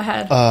 please, go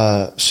ahead.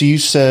 So you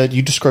said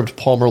you described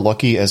Palmer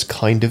Luckey as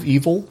kind of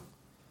evil,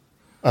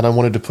 and I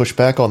wanted to push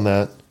back on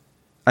that.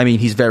 I mean,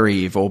 he's very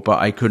evil, but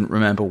I couldn't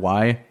remember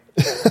why.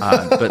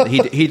 But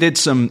he did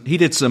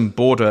some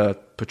border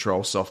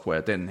patrol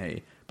software, didn't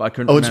he? But I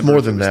couldn't. Oh, it's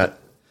more than that.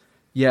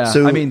 Yeah,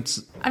 so, I mean,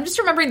 I'm just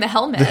remembering the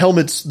helmet.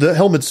 The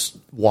helmet's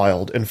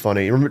wild and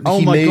funny.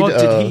 Oh my god!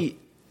 Did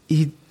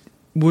he?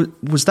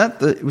 Was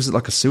it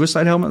like a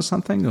suicide helmet or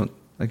something? Or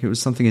like it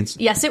was something in...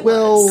 Yes, it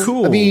was. was.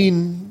 Cool. I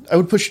mean, I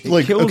would push...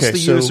 It kills the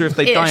user if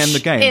they die in the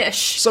game.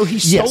 So he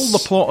stole the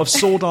plot of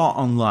Sword Art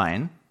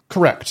Online.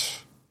 Correct.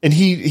 And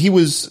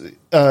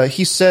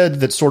he said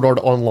that Sword Art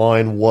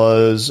Online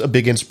was a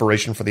big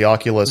inspiration for the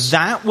Oculus.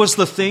 That was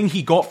the thing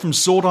he got from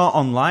Sword Art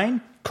Online?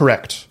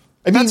 Correct.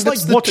 I mean, that's like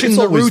watching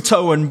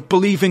Naruto and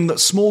believing that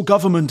small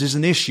government is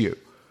an issue.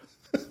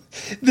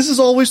 This is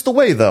always the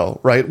way, though,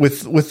 right?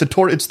 With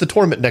it's the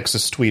Torment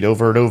Nexus tweet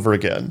over and over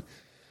again.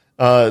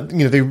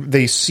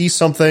 They see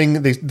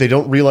something, they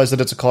don't realize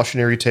that it's a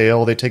cautionary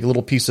tale. They take a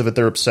little piece of it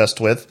they're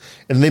obsessed with,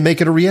 and they make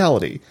it a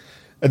reality.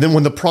 And then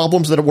when the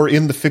problems that were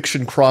in the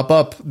fiction crop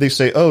up, they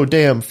say, "Oh,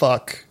 damn,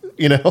 fuck,"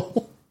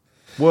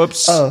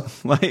 Whoops.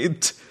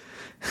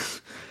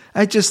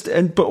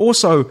 But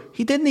also,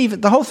 he didn't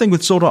even... The whole thing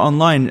with Sword Art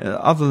Online,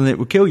 other than it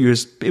would kill you,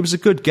 is it was a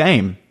good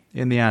game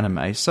in the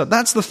anime. So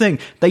that's the thing.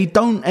 They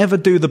don't ever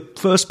do the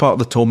first part of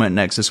the Torment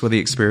Nexus where the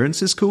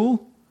experience is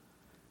cool.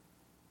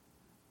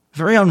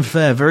 Very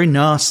unfair, very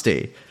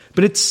nasty.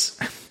 But it's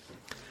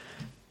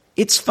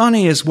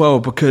funny as well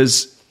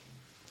because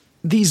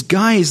these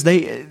guys,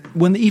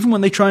 when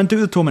they try and do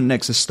the Torment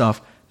Nexus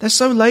stuff, they're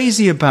so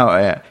lazy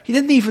about it.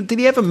 Did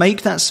he ever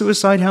make that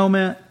suicide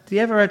helmet? Did he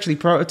ever actually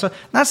prototype?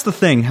 That's the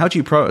thing. How do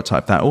you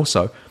prototype that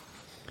also?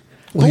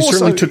 Well, he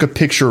certainly took a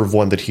picture of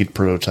one that he'd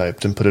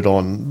prototyped and put it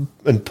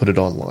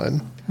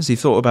online. Has he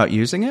thought about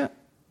using it?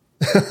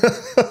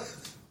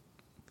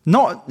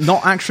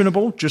 Not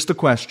actionable, just a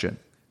question.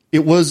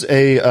 It was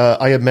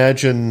I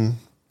imagine,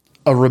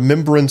 a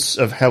remembrance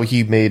of how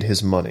he made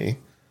his money.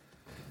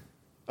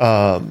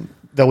 That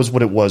was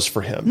what it was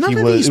for him. None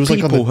of these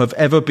people have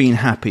ever been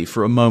happy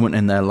for a moment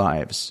in their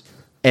lives.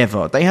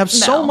 Ever. They have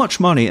so much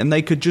money and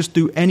they could just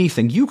do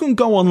anything. You can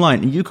go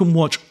online and you can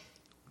watch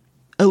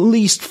at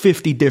least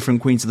 50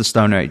 different Queens of the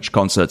Stone Age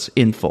concerts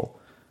in full.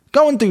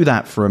 Go and do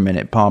that for a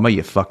minute, Palmer,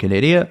 you fucking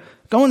idiot.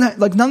 Go and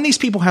none of these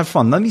people have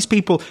fun. None of these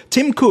people...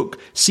 Tim Cook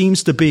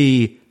seems to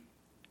be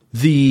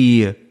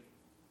the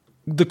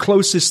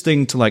closest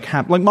thing to like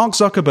Mark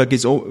Zuckerberg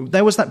is...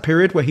 There was that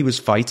period where he was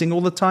fighting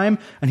all the time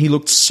and he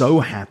looked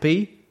so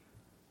happy.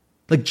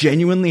 Like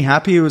genuinely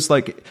happy. It was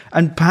like...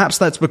 And perhaps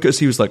that's because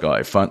he was like,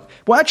 oh, fun.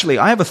 Well, actually,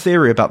 I have a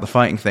theory about the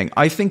fighting thing.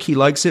 I think he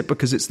likes it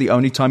because it's the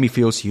only time he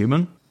feels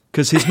human.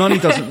 Because his money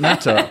doesn't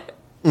matter.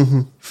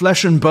 Mm-hmm.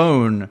 Flesh and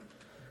bone.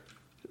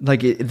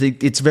 Like,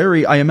 it's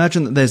very... I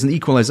imagine that there's an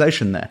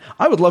equalization there.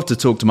 I would love to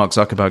talk to Mark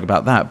Zuckerberg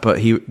about that, but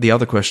the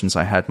other questions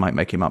I had might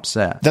make him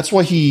upset. That's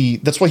why he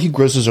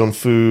grows his own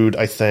food,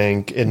 I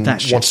think, and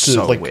that shit's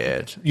so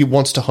weird. He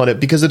wants to hunt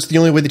it, because it's the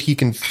only way that he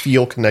can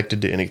feel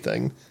connected to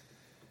anything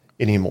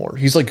anymore.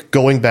 He's like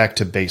going back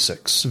to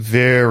basics.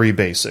 Very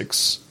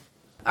basics.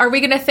 Are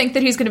we going to think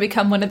that he's going to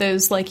become one of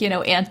those, like,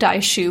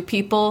 anti-shoe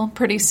people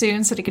pretty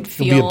soon, so that he could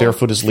feel, He'll be a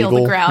barefoot is feel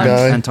legal the ground?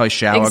 guy.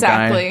 Anti-shower guy.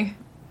 Exactly.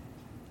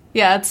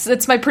 Yeah,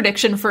 it's my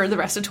prediction for the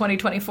rest of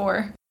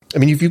 2024. I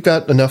mean, if you've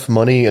got enough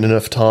money and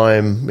enough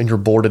time and you're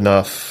bored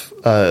enough,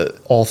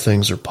 all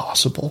things are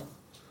possible.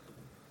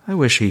 I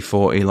wish he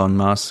fought Elon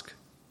Musk.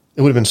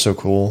 It would have been so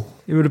cool.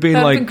 It would have been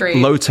That'd like been great.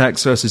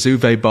 Low-Tex versus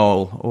Uwe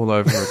Boll all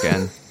over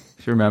again.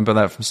 If you remember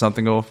that from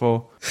Something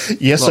Awful.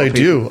 Yes, I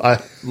do.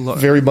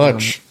 Very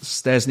much.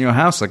 Stairs in your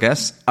house, I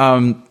guess.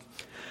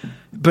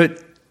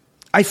 But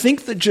I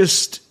think that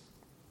just...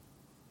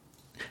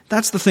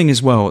 That's the thing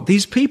as well.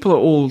 These people are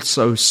all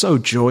so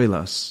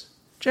joyless.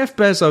 Jeff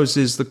Bezos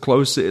is the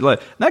closest...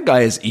 Like, that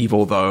guy is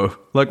evil, though.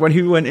 Like, when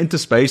he went into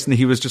space and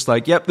he was just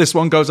like, yep, this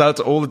one goes out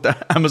to all the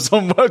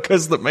Amazon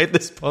workers that made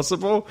this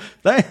possible.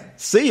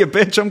 See you,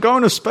 bitch, I'm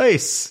going to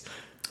space.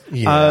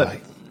 Yeah.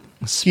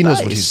 He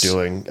knows what he's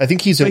doing. I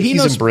think he's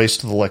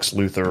embraced the Lex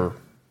Luthor.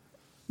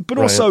 But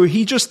also,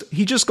 he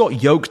just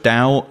got yoked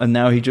out, and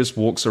now he just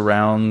walks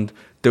around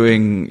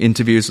doing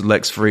interviews with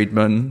Lex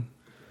Friedman.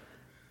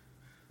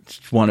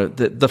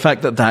 The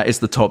fact that is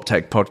the top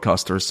tech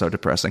podcaster is so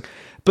depressing.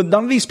 But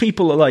none of these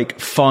people are like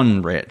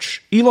fun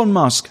rich. Elon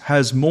Musk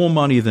has more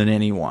money than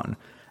anyone,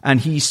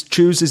 and he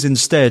chooses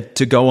instead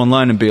to go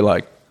online and be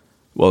like,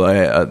 well,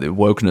 the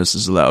wokeness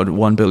has allowed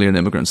 1 billion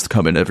immigrants to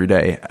come in every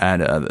day,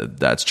 and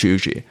that's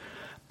choosy.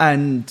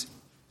 And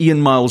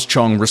Ian Miles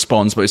Chong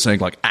responds by saying,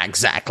 like,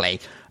 exactly.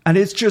 And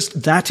it's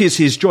just, that is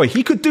his joy.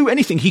 He could do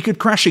anything. He could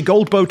crash a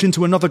gold boat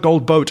into another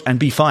gold boat and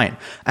be fine.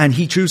 And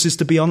he chooses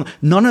to be on...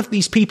 None of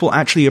these people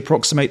actually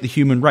approximate the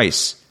human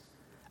race.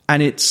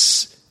 And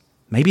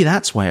maybe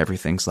that's why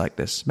everything's like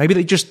this. Maybe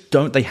they just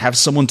don't... They have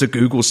someone to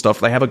Google stuff.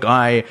 They have a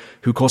guy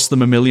who costs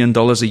them $1 million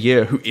a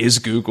year who is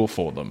Google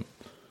for them.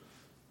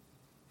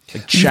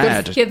 Like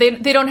Chad. Yeah,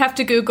 they don't have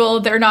to Google.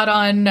 They're not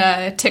on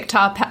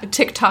TikTok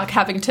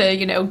having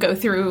to, go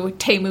through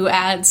Temu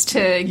ads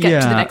to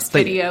get to the next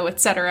video,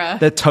 etc.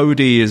 Their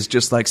toady is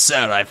just like,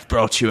 sir, I've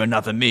brought you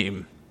another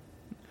meme.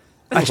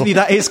 Actually,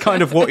 that is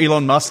kind of what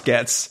Elon Musk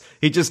gets.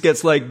 He just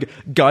gets, like,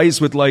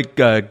 guys with,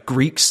 like,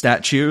 Greek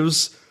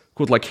statues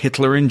called, like,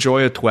 Hitler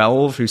Enjoyer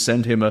 12 who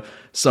send him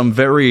some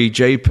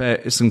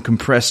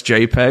compressed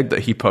JPEG that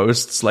he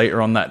posts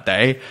later on that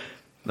day.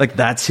 Like,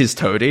 that's his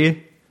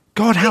toady.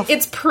 God, how...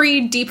 It's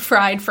pre-deep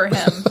fried for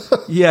him.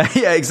 yeah,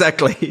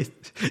 exactly.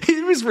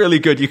 It was really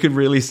good, you can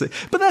really see.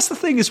 But that's the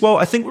thing as well.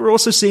 I think we're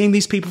also seeing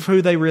these people for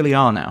who they really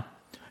are now.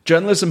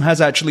 Journalism has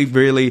actually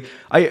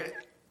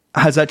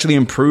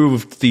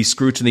improved the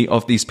scrutiny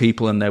of these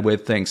people and their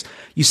weird things.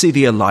 You see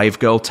the Alive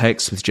Girl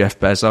text with Jeff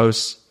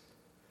Bezos.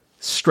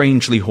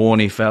 Strangely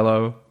horny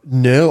fellow.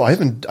 No, I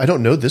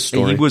don't know this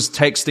story. He was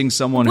texting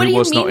someone who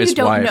was not his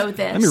wife. What do you mean you don't know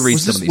this? Let me read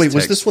some of these texts.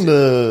 Was this when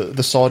the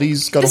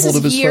Saudis got a hold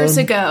of his phone? This is years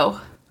ago.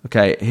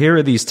 Okay, here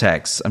are these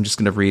texts. I'm just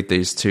going to read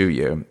these to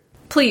you.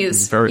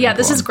 Please.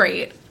 This is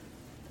great.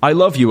 I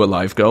love you,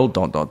 Alive Girl, ...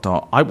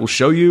 I will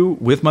show you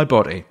with my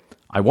body.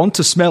 I want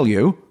to smell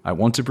you. I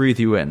want to breathe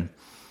you in.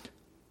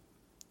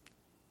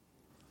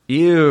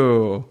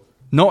 Ew.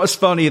 Not as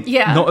funny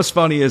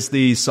as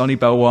the Sonny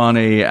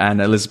Balwani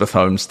and Elizabeth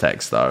Holmes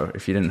text, though,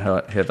 if you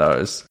didn't hear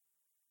those.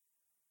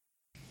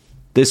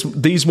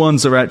 These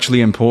ones are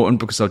actually important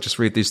because I'll just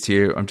read these to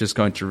you. I'm just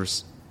going to read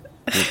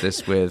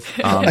this with...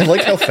 I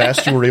like how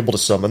fast you were able to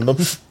summon them.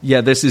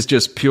 Yeah, this is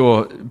just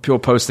pure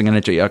posting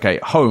energy. Okay,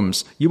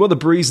 Holmes, you are the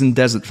breeze and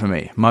desert for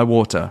me, my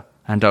water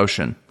and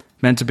ocean.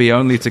 Meant to be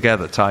only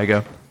together,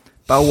 Tiger.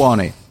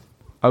 Balwani.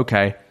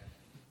 Okay.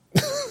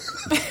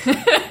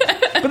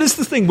 But it's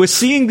the thing, we're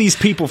seeing these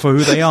people for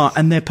who they are,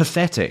 and they're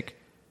pathetic.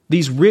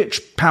 These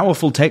rich,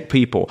 powerful tech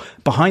people,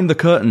 behind the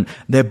curtain,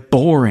 they're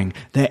boring,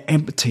 they're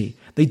empty,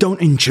 they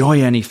don't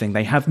enjoy anything,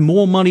 they have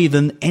more money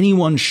than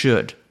anyone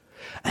should.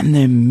 And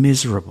they're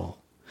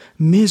miserable.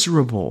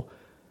 Miserable.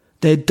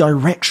 They're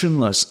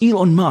directionless.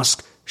 Elon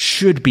Musk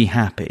should be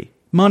happy.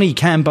 Money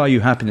can buy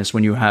you happiness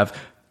when you have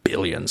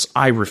billions.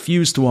 I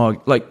refuse to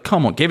argue. Like,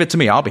 come on, give it to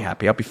me. I'll be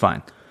happy. I'll be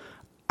fine.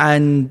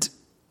 And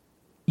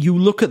you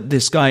look at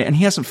this guy, and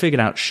he hasn't figured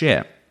out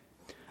shit.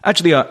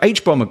 Actually,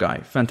 H-Bomber guy,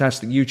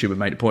 fantastic YouTuber,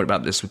 made a point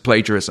about this with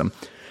plagiarism.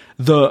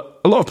 A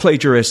lot of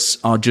plagiarists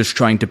are just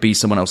trying to be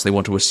someone else. They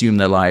want to assume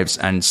their lives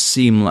and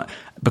seem like...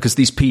 Because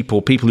these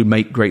people who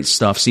make great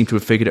stuff, seem to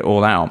have figured it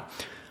all out.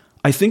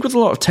 I think with a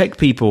lot of tech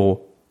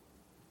people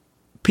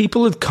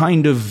have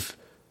kind of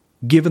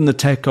given the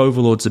tech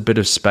overlords a bit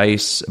of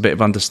space, a bit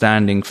of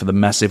understanding for the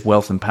massive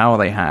wealth and power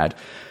they had.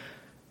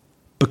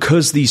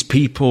 Because these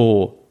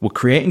people were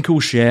creating cool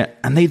shit,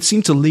 and they'd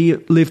seem to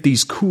live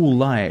these cool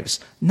lives.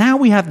 Now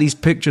we have these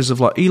pictures of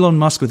like Elon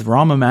Musk with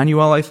Rahm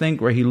Emanuel, I think,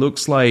 where he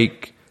looks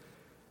like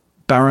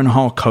Baron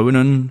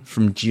Harkonnen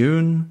from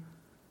Dune.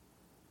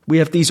 We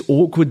have these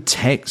awkward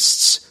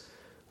texts.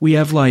 We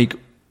have like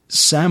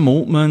Sam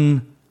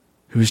Altman,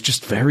 who's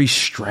just very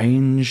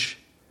strange.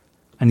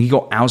 And he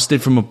got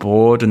ousted from a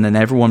board, and then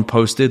everyone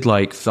posted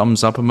like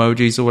thumbs up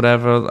emojis or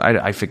whatever.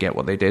 I forget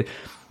what they did.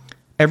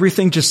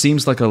 Everything just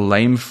seems like a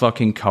lame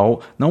fucking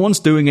cult. No one's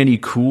doing any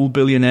cool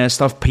billionaire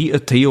stuff. Peter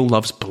Thiel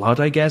loves blood,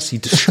 I guess. He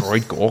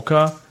destroyed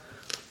Gawker.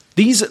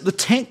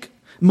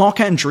 Mark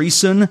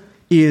Andreessen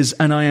is,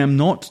 and I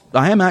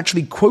am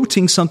actually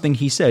quoting something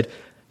he said.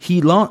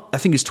 I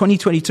think it's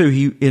 2022,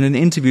 he, in an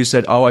interview,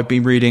 said, I've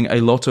been reading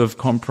a lot of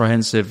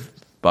comprehensive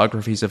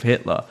biographies of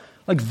Hitler.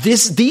 Like,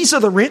 these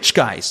are the rich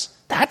guys.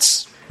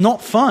 That's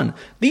not fun.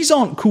 These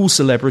aren't cool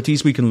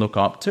celebrities we can look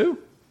up to.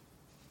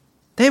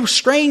 They're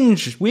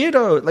strange,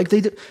 weirdo. Like,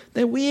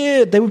 they're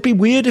weird. They would be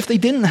weird if they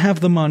didn't have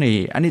the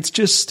money. And it's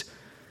just...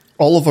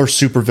 All of our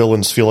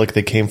supervillains feel like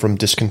they came from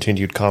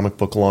discontinued comic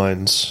book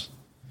lines.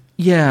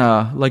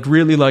 Yeah, like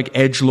really like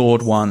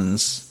edgelord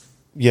ones.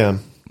 Yeah.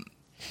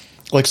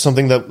 Like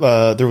something that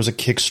there was a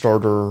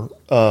Kickstarter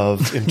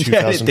of in 2015.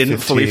 Yeah, it didn't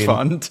fully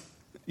fund.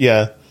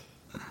 Yeah.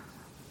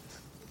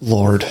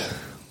 Lord.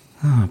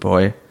 Oh,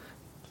 boy.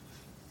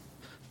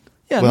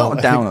 Yeah, well, not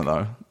a downer,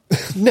 though.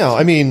 No,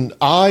 I mean,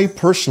 I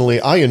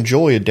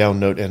enjoy a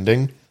down note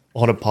ending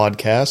on a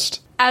podcast.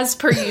 As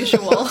per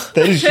usual.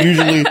 That is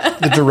usually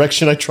the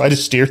direction I try to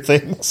steer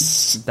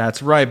things.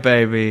 That's right,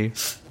 baby.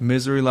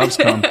 Misery loves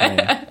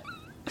company.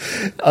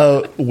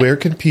 Where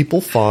can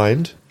people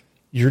find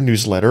your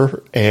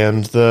newsletter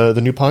and the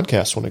new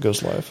podcast when it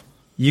goes live?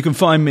 You can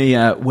find me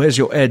at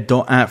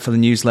where'syourEd.at for the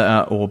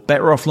newsletter or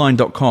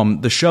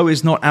betteroffline.com. The show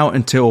is not out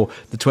until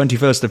the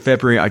 21st of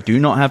February. I do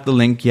not have the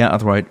link yet,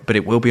 otherwise, but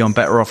it will be on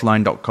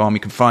betteroffline.com.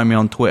 You can find me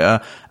on Twitter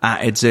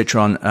at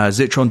EdZitron,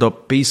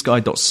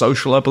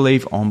 zitron.bsky.social, I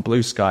believe, on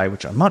Blue Sky,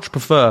 which I much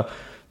prefer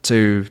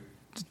to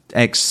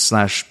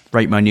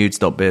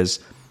x/ratemynudes.biz.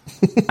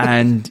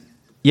 And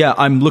yeah,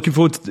 I'm looking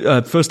forward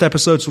to first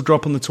episodes will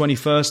drop on the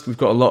 21st. We've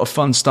got a lot of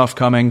fun stuff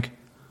coming.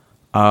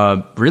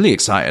 Really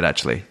excited,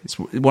 actually. It's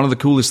one of the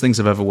coolest things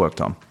I've ever worked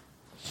on.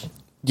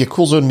 Yeah,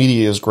 Cool Zone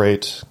Media is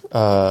great.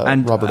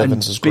 And Robert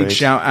Evans is great. Big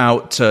shout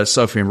out to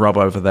Sophie and Rob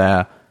over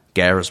there,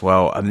 Gare as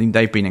well. I mean,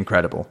 they've been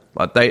incredible.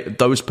 Like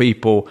those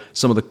people,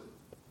 some of the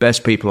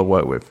best people I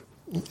work with.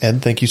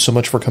 Ed, thank you so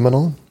much for coming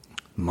on.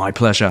 My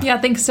pleasure. Yeah,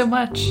 thanks so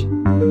much.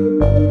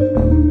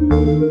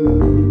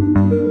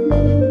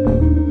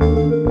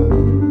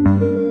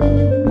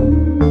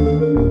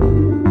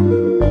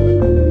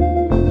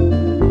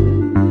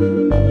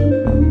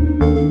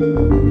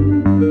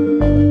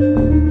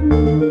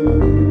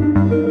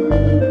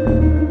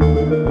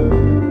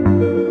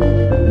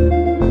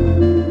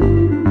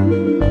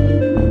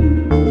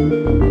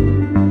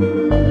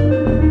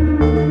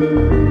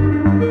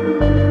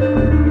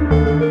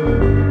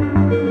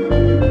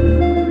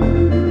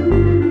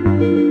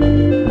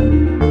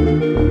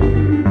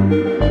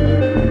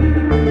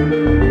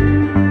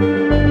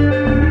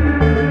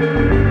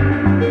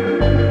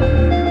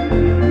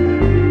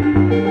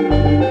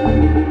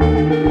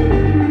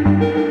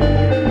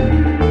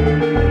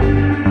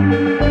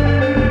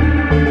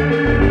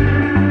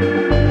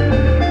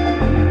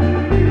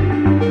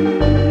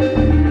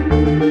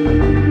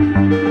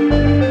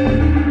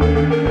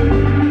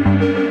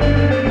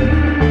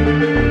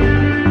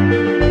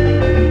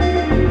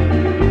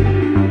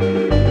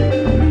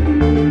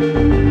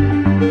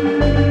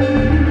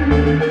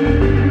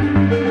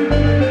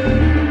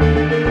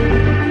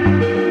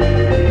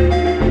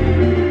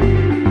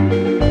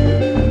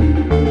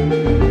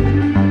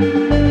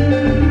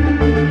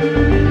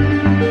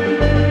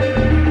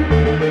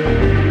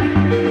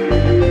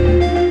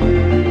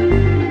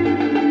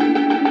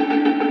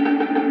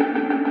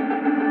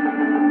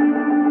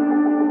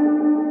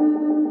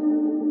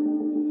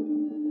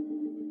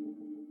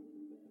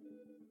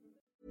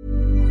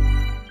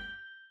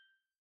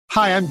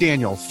 Hi, I'm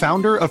Daniel,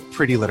 founder of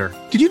Pretty Litter.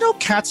 Did you know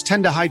cats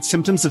tend to hide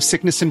symptoms of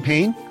sickness and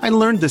pain? I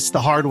learned this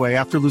the hard way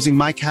after losing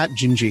my cat,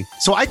 Gingy.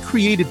 So I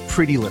created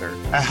Pretty Litter,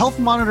 a health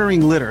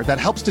monitoring litter that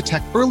helps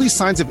detect early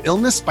signs of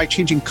illness by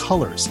changing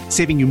colors,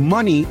 saving you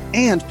money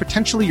and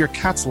potentially your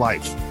cat's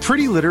life.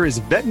 Pretty Litter is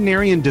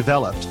veterinarian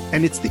developed,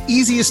 and it's the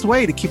easiest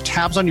way to keep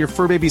tabs on your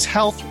fur baby's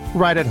health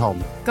right at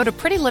home. Go to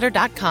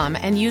prettylitter.com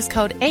and use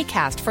code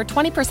ACAST for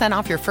 20%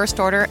 off your first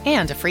order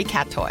and a free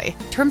cat toy.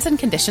 Terms and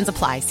conditions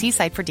apply. See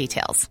site for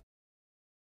details.